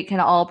 it can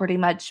all pretty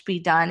much be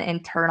done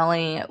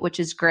internally, which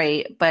is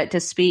great. But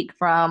to speak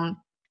from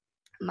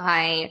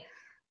my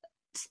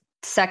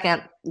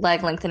second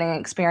leg lengthening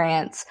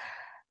experience,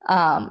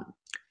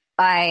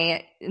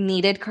 I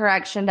needed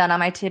correction done on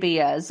my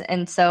tibias.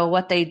 And so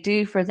what they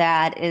do for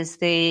that is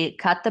they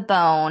cut the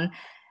bone,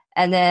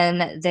 and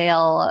then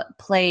they'll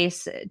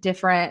place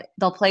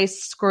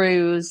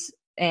screws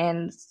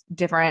in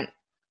different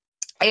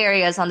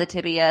areas on the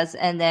tibias.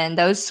 And then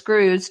those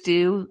screws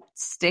do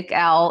stick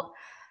out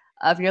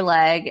of your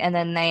leg, and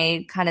then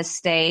they kind of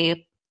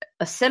stay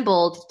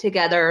assembled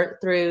together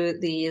through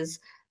these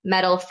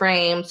metal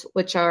frames,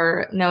 which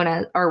are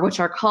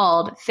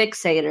called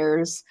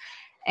fixators.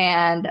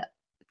 And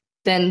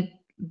then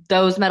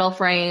those metal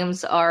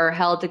frames are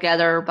held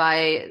together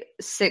by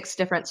 6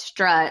 different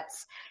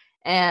struts.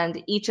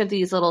 And each of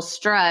these little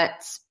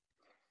struts,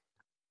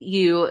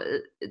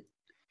 it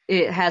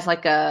has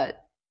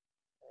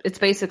it's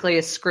basically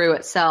a screw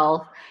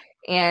itself,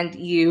 and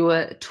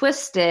you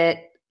twist it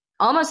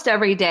almost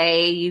every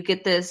day. You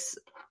get this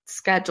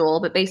schedule,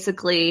 but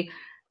basically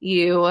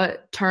you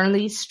turn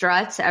these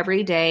struts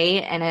every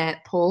day, and it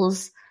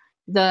pulls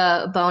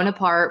the bone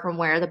apart from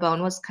where the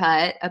bone was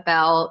cut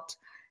about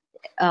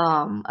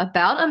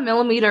a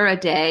millimeter a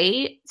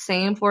day.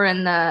 Same for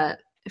in the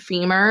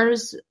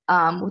femurs.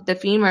 With the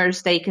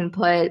femurs, they can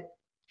put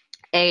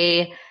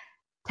a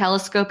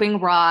telescoping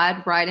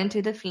rod right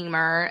into the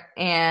femur,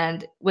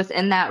 and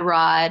within that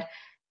rod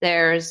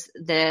there's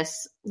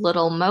this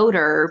little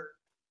motor,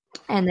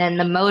 and then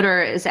the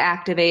motor is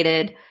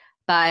activated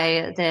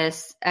by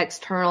this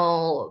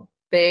external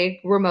big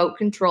remote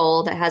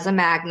control that has a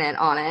magnet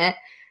on it.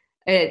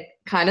 It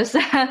kind of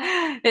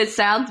it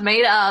sounds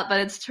made up, but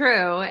it's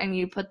true. And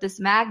you put this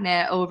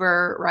magnet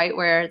over right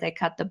where they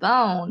cut the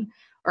bone,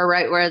 or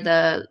right where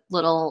the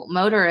little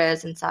motor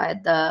is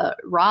inside the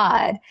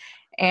rod,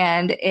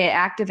 and it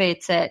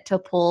activates it to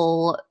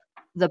pull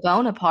the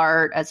bone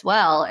apart as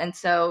well. And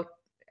so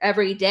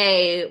every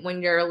day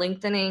when you're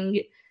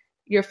lengthening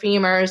your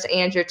femurs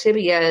and your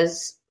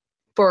tibias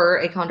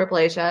for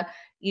achondroplasia,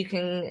 you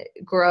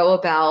grow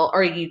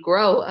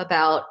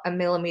about a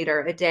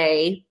millimeter a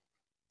day.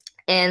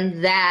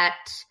 And that,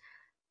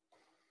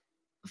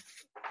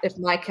 if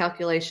my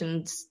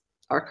calculations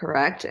are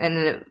correct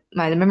and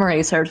my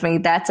memory serves me,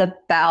 that's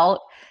about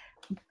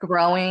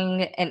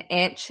growing an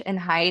inch in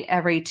height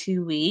every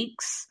 2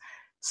 weeks.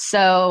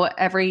 So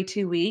every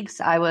 2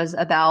 weeks, I was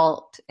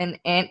about an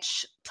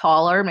inch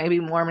taller, maybe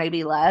more,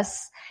 maybe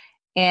less.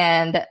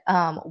 And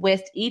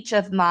with each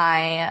of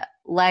my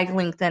leg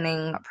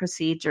lengthening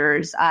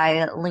procedures,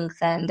 I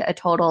lengthened a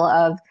total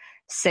of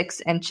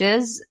 6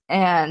 inches.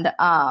 And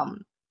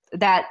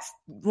that's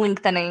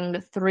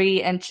lengthening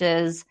 3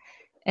 inches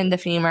in the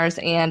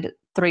femurs and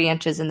 3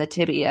 inches in the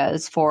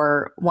tibias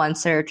for one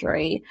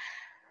surgery.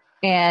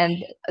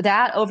 And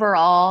that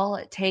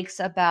overall takes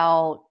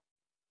about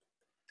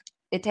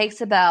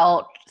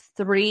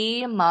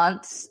 3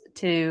 months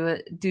to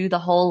do the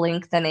whole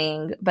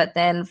lengthening. But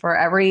then for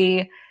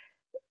every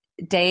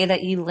day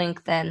that you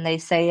lengthen, they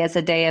say is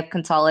a day of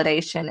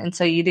consolidation. And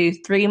so you do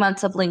 3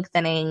 months of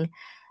lengthening,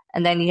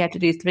 and then you have to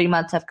do 3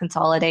 months of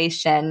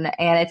consolidation.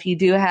 And if you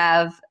do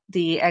have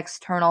the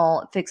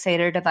external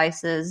fixator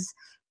devices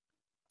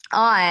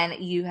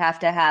on, you have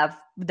to have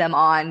them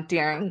on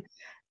during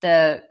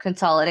the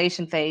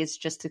consolidation phase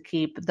just to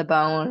keep the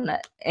bone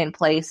in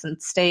place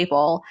and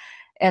stable.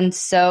 And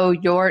so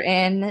you're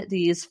in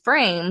these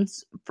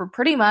frames for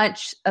pretty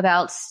much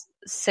about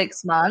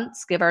 6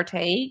 months, give or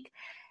take.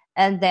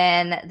 And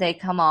then they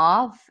come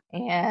off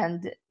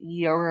and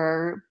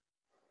you're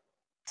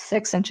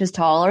 6 inches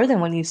taller than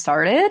when you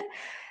started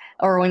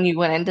or when you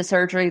went into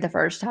surgery the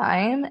first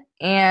time.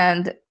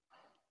 And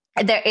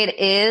it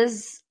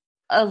is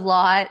a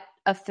lot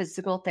of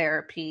physical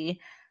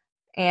therapy,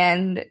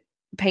 and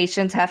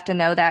patients have to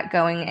know that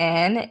going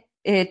in.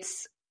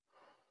 It's,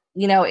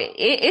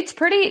 it's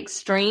pretty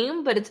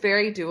extreme, but it's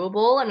very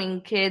doable. I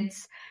mean,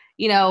 kids,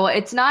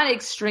 it's not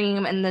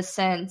extreme in the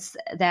sense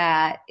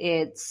that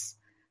it's,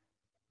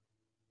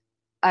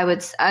 I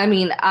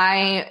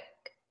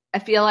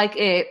feel like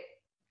it,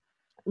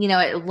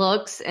 it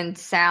looks and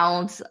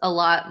sounds a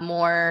lot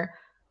more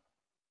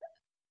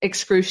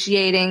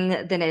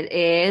excruciating than it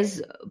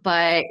is,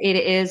 but it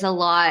is a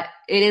lot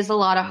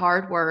of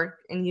hard work,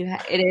 and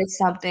it is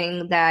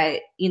something that,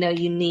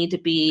 you need to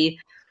be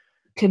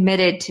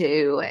committed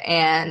to,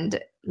 and,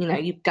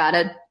 you've got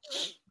to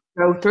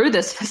go through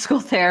this physical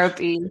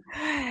therapy.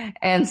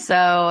 And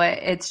so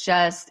it's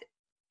just,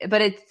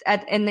 but it's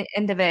in the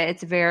end of it,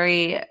 it's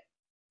very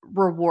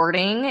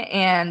rewarding.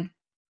 And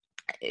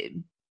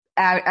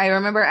I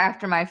remember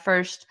after my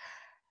first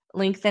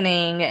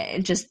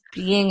lengthening, just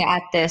being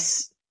at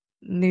this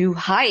new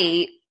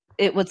height,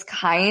 it was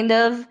kind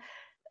of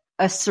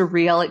a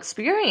surreal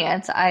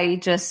experience. I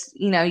just,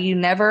 you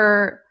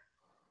never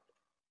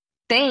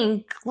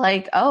think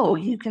like, oh,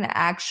 you can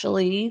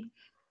actually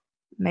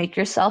make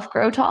yourself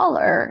grow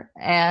taller.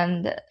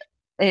 And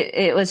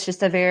it was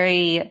just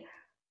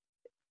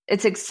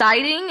it's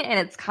exciting and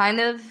it's kind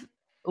of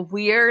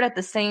weird at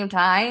the same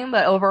time,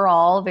 but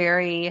overall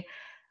very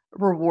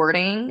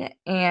rewarding.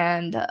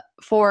 And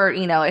for,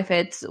 if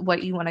it's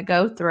what you want to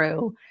go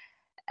through.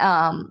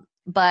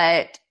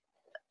 I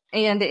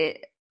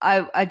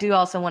do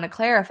also want to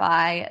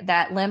clarify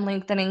that limb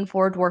lengthening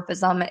for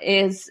dwarfism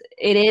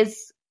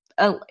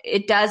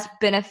it does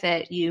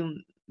benefit you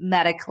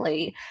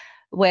medically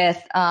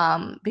with,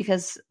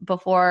 because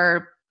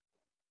before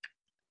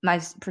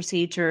my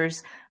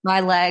procedures,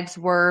 my legs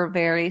were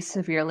very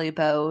severely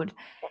bowed,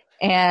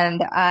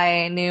 and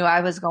I knew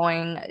I was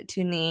going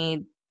to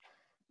need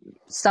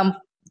some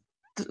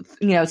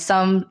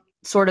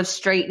sort of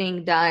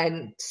straightening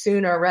done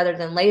sooner rather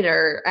than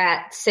later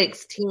at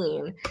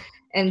 16.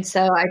 And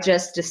so I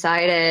just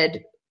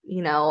decided,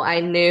 I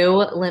knew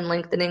limb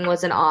lengthening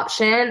was an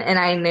option, and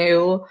I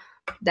knew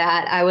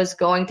that I was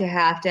going to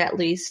have to at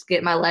least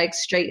get my legs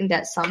straightened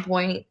at some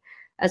point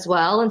as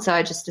well. And so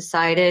I just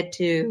decided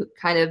to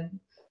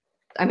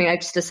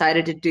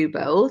do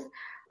both.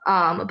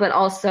 But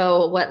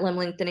also what limb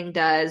lengthening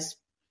does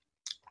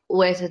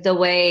with the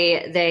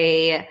way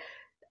they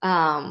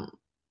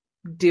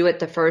do it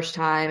the first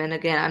time. And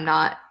again, I'm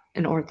not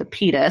an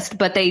orthopedist,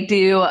 but they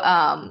do,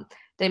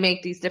 they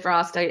make these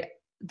different,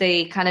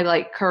 they kind of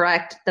like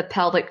correct the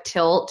pelvic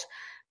tilt,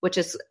 which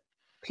is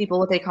people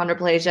with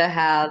achondroplasia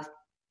have,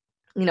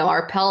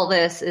 our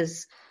pelvis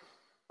is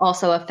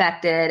also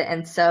affected.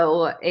 And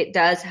so it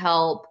does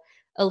help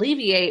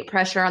alleviate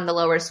pressure on the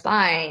lower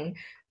spine,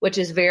 which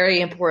is very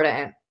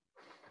important.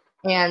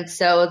 And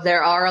so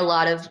there are a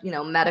lot of,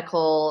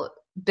 medical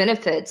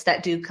benefits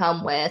that do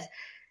come with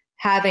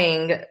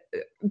having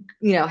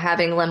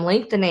limb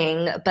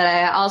lengthening. But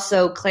I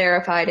also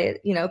clarified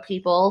it,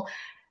 people,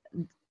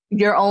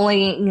 you're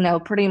only,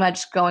 pretty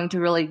much going to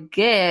really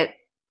get,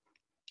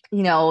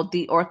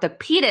 the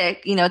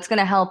orthopedic, it's going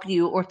to help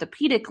you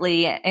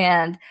orthopedically.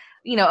 And,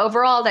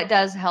 overall that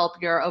does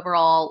help your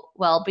overall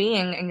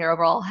well-being and your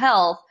overall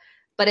health,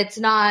 but it's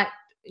not,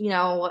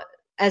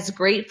 as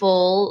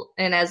grateful.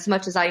 And as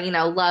much as I,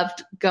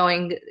 loved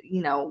going,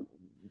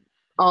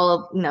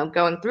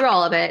 going through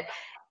all of it,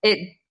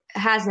 it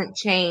hasn't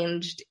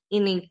changed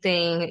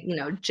anything,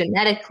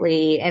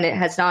 genetically, and it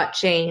has not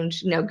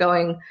changed,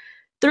 going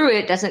through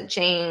it doesn't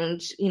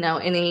change,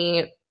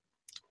 any,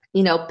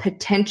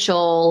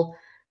 potential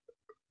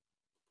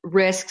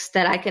risks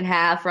that I can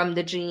have from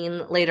the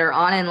gene later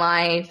on in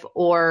life,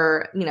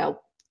 or,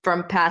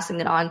 from passing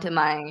it on to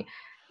my,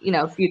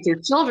 future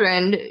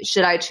children,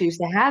 should I choose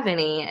to have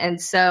any.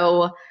 And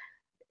so,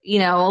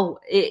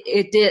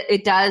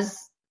 it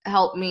does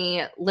help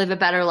me live a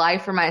better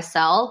life for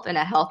myself and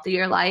a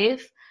healthier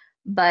life.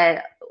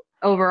 But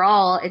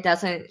overall, it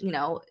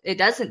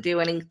doesn't do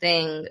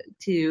anything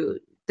to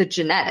the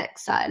genetic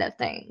side of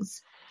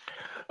things.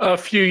 A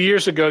few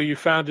years ago, you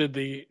founded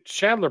the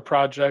Chandler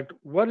Project.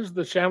 What is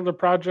the Chandler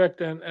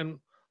Project, and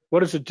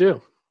what does it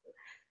do?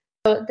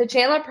 So the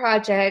Chandler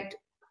Project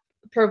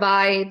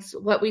provides,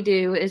 what we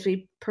do is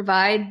we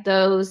provide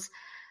those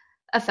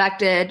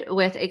affected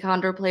with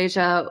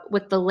achondroplasia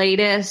with the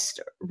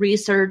latest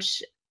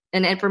research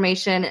and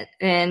information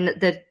in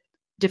the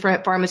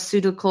different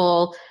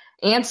pharmaceutical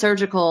and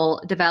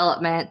surgical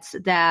developments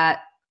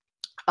that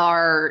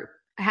are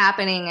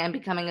happening and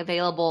becoming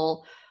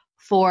available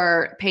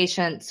for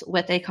patients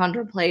with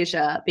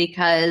achondroplasia,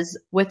 because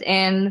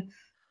within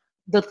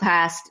the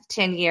past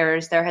 10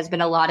 years, there has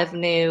been a lot of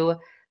new,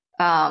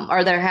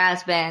 there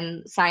has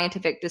been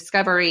scientific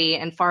discovery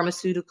and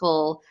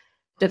pharmaceutical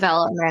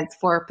developments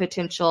for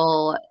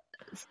potential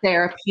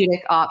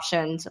therapeutic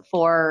options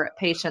for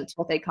patients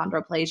with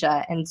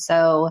achondroplasia. And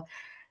so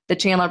the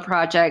Chandler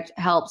Project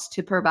helps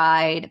to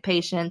provide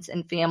patients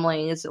and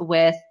families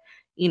with,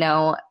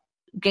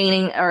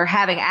 gaining or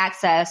having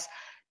access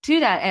to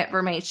that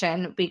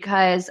information,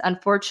 because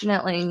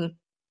unfortunately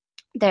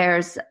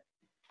there's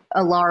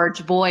a large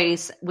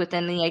voice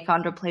within the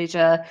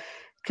achondroplasia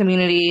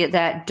community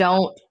that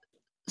don't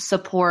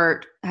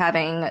support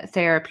having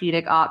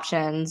therapeutic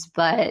options,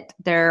 but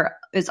there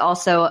is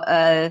also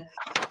a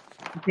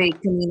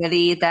big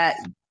community that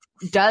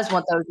does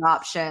want those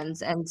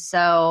options. And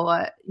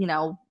so,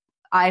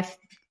 I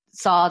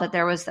saw that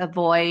there was a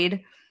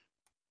void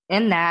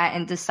in that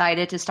and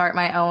decided to start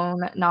my own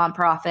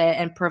nonprofit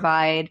and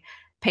provide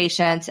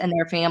patients and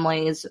their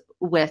families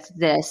with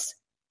this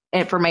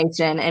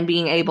information and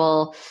being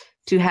able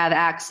to have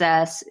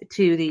access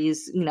to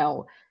these,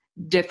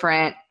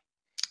 different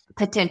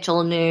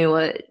potential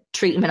new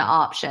treatment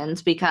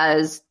options,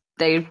 because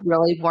they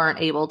really weren't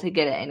able to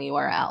get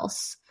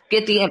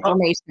the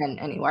information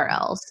anywhere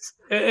else.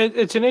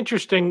 It's an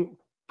interesting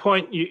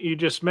point you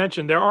just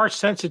mentioned. There are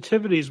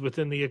sensitivities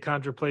within the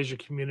achondroplasia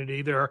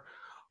community. There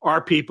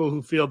are people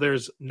who feel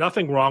there's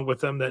nothing wrong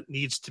with them that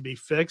needs to be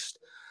fixed.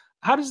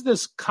 How does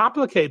this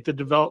complicate the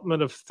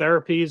development of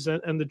therapies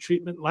and the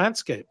treatment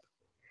landscape?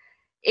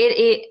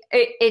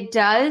 It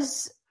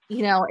does.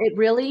 It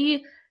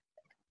really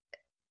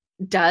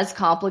does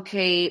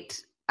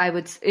complicate.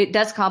 It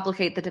does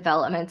complicate the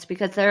developments,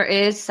 because there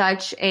is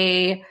such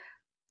a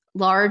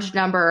large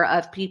number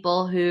of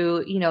people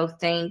who,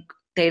 think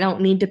they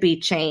don't need to be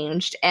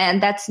changed.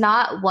 And that's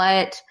not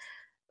what,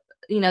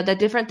 the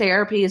different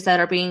therapies that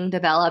are being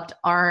developed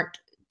aren't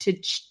to,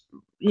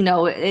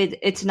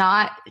 it's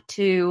not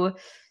to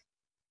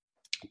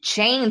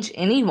change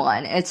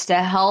anyone. It's to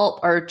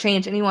help or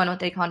change anyone with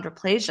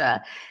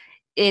achondroplasia.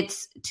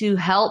 It's to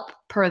help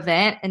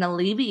prevent and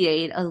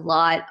alleviate a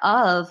lot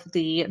of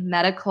the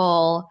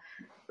medical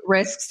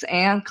risks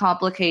and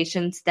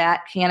complications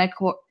that can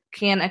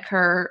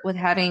occur with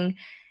having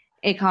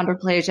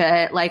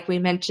achondroplasia. Like we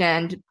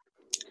mentioned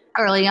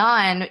early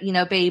on,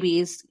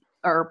 babies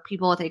or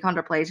people with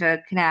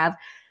achondroplasia can have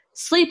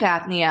sleep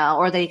apnea,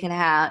 or they can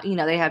have,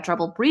 they have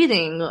trouble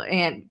breathing,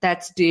 and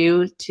that's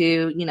due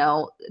to,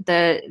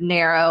 the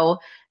narrow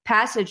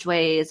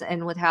passageways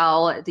and with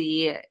how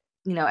the,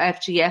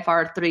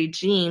 FGFR3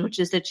 gene, which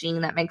is the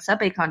gene that makes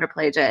up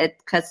achondroplasia,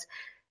 because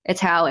it's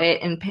how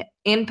it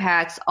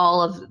impacts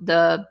all of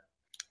the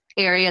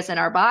areas in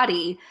our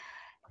body.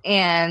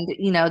 And,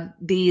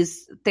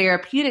 these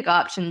therapeutic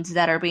options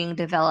that are being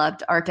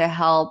developed are to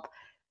help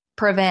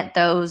prevent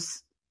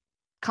those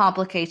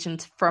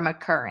complications from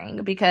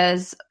occurring.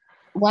 Because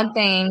one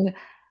thing,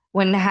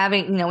 when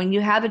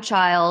you have a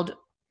child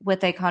with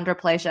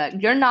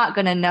achondroplasia, you're not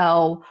going to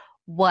know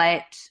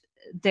what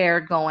they're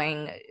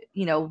going,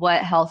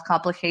 what health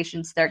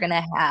complications they're going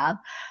to have.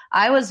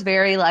 I was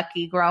very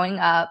lucky growing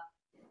up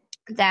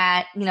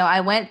that,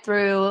 I went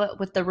through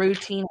with the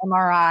routine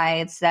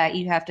MRIs that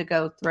you have to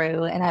go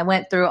through, and I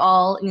went through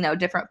all,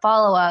 different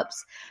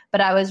follow-ups,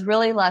 but I was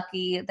really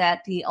lucky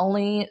that the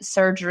only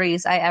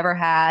surgeries I ever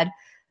had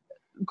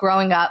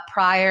growing up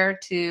prior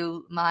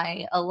to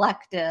my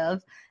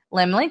elective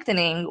limb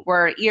lengthening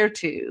were ear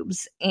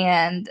tubes.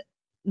 And,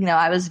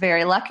 I was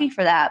very lucky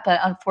for that. But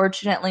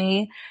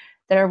unfortunately,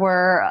 there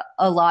were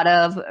a lot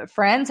of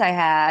friends I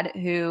had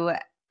who,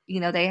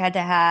 they had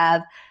to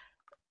have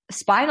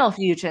spinal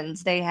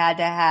fusions, they had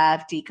to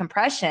have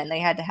decompression, they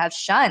had to have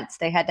shunts,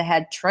 they had to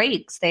have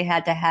trachs, they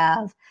had to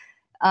have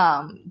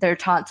their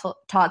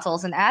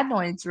tonsils and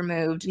adenoids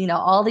removed,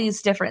 all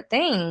these different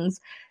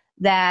things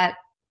that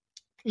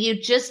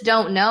you just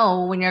don't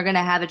know when you're going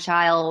to have a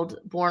child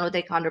born with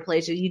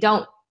achondroplasia. You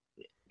don't,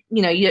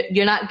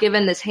 you're not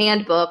given this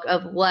handbook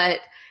of what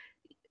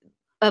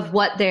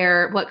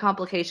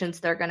complications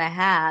they're going to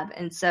have.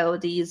 And so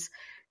these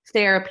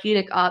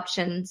therapeutic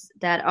options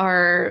that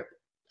are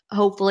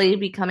hopefully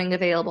becoming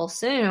available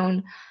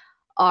soon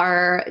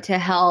are to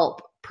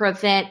help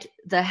prevent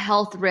the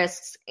health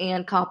risks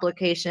and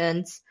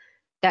complications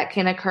that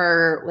can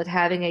occur with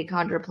having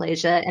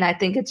achondroplasia. And I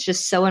think it's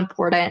just so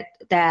important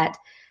that,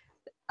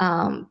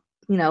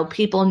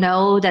 people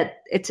know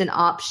that it's an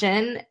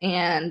option,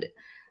 and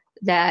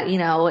that,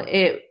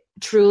 it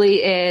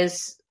truly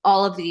is,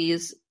 all of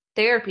these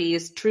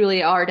therapies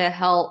truly are to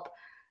help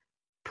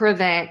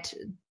prevent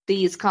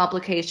these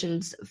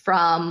complications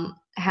from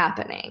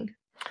happening.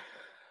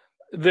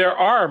 There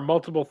are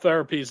multiple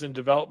therapies in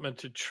development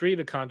to treat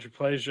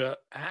achondroplasia.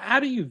 How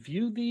do you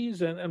view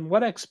these, and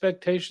what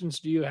expectations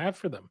do you have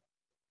for them?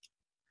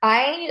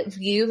 I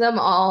view them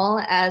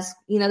all as,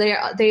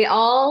 they're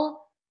all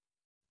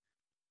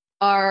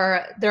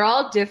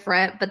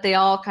different, but they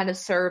all kind of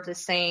serve the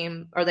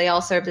same, or they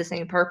all serve the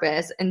same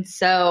purpose. And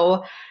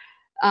so,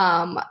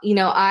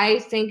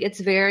 I think it's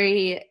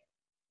very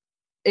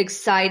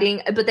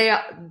exciting, but they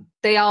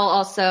all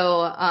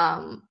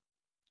also,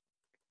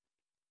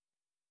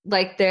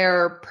 like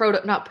their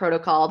not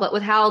protocol, but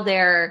with how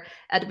they're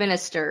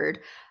administered,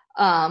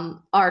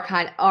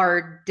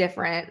 are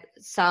different.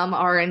 Some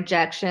are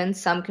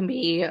injections. Some can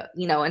be,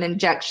 an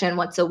injection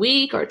once a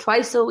week or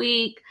twice a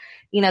week.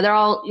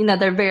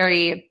 They're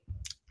very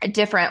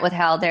different with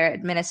how they're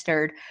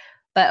administered.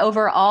 But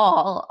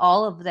overall,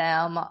 all of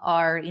them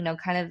are,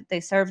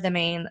 they serve the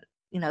main,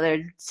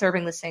 they're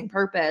serving the same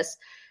purpose.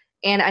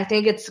 And I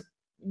think it's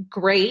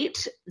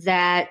great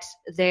that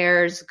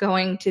there's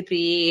going to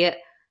be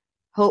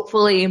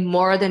hopefully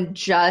more than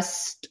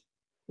just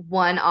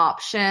one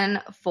option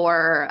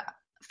for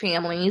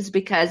families,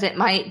 because it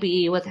might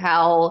be with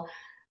how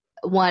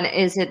one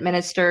is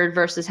administered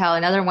versus how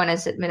another one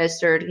is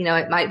administered.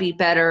 It might be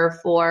better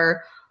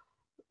for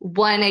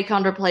one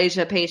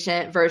achondroplasia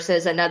patient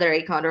versus another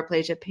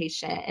achondroplasia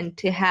patient. And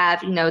to have,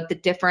 the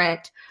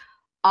different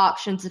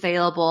options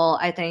available,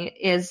 I think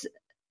is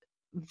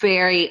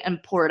very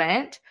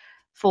important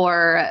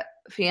for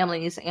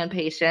families and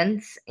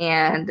patients.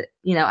 And,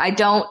 I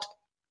don't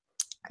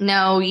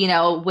know,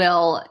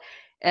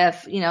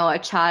 if, a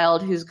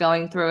child who's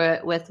going through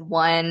it with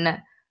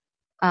one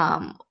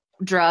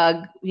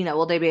drug,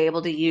 will they be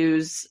able to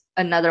use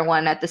another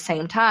one at the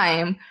same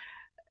time,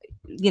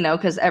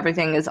 because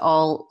everything is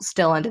all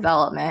still in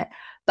development.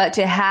 But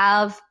to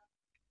have,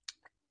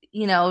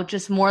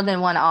 just more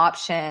than one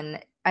option,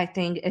 I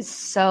think is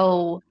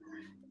so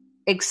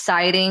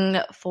exciting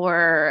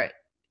for,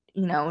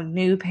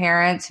 new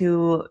parents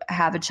who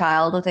have a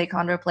child with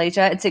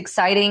achondroplasia. It's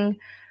exciting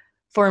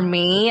for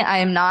me. I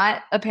am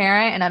not a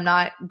parent, and I'm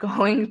not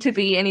going to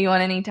be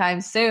anyone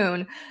anytime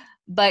soon.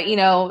 But,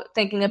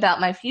 thinking about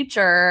my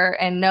future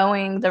and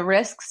knowing the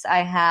risks I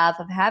have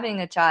of having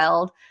a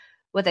child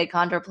with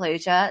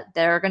achondroplasia,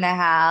 they're going to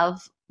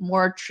have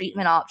more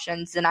treatment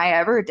options than I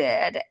ever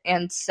did.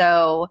 And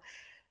so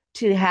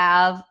to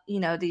have,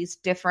 these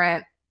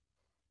different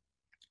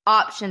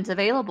options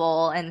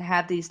available and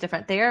have these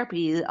different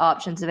therapy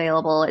options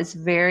available is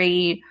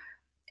very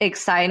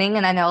exciting.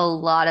 And I know a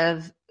lot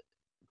of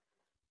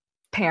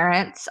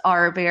parents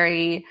are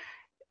very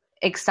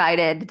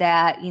excited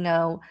that,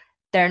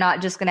 they're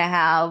not just going to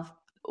have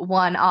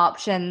one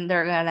option,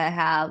 they're going to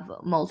have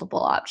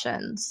multiple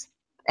options.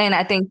 And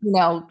I think,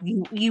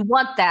 you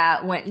want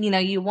that when,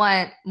 you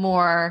want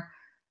more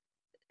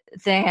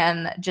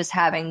than just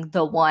having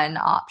the one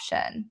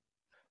option.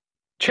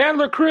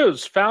 Chandler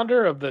Cruz,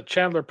 founder of the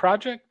Chandler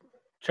Project.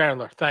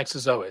 Chandler, thanks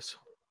as always.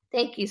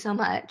 Thank you so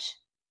much.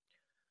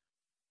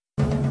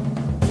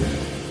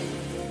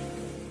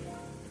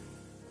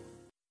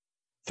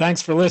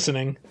 Thanks for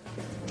listening.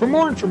 For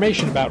more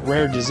information about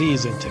rare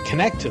disease and to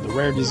connect to the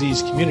rare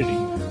disease community,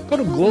 go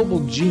to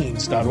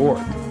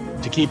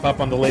globalgenes.org. To keep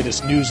up on the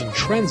latest news and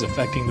trends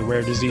affecting the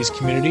rare disease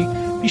community,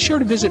 be sure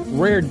to visit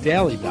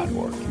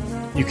raredaily.org.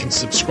 You can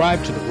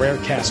subscribe to the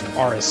Rarecast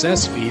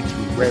RSS feed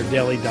through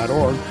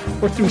raredaily.org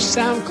or through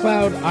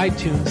SoundCloud,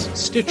 iTunes,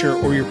 Stitcher,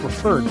 or your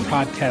preferred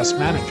podcast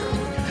manager.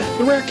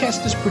 The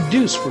Rarecast is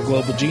produced for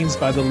Global Genes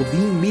by the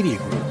Levine Media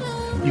Group.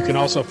 You can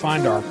also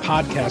find our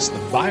podcast, The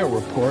Bio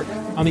Report,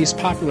 on these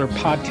popular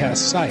podcast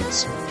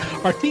sites.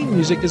 Our theme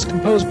music is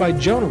composed by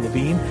Jonah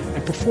Levine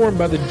and performed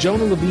by the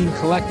Jonah Levine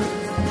Collective.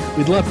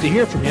 We'd love to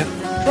hear from you.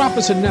 Drop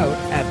us a note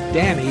at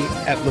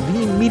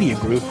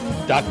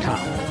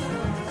danny@levinemediagroup.com.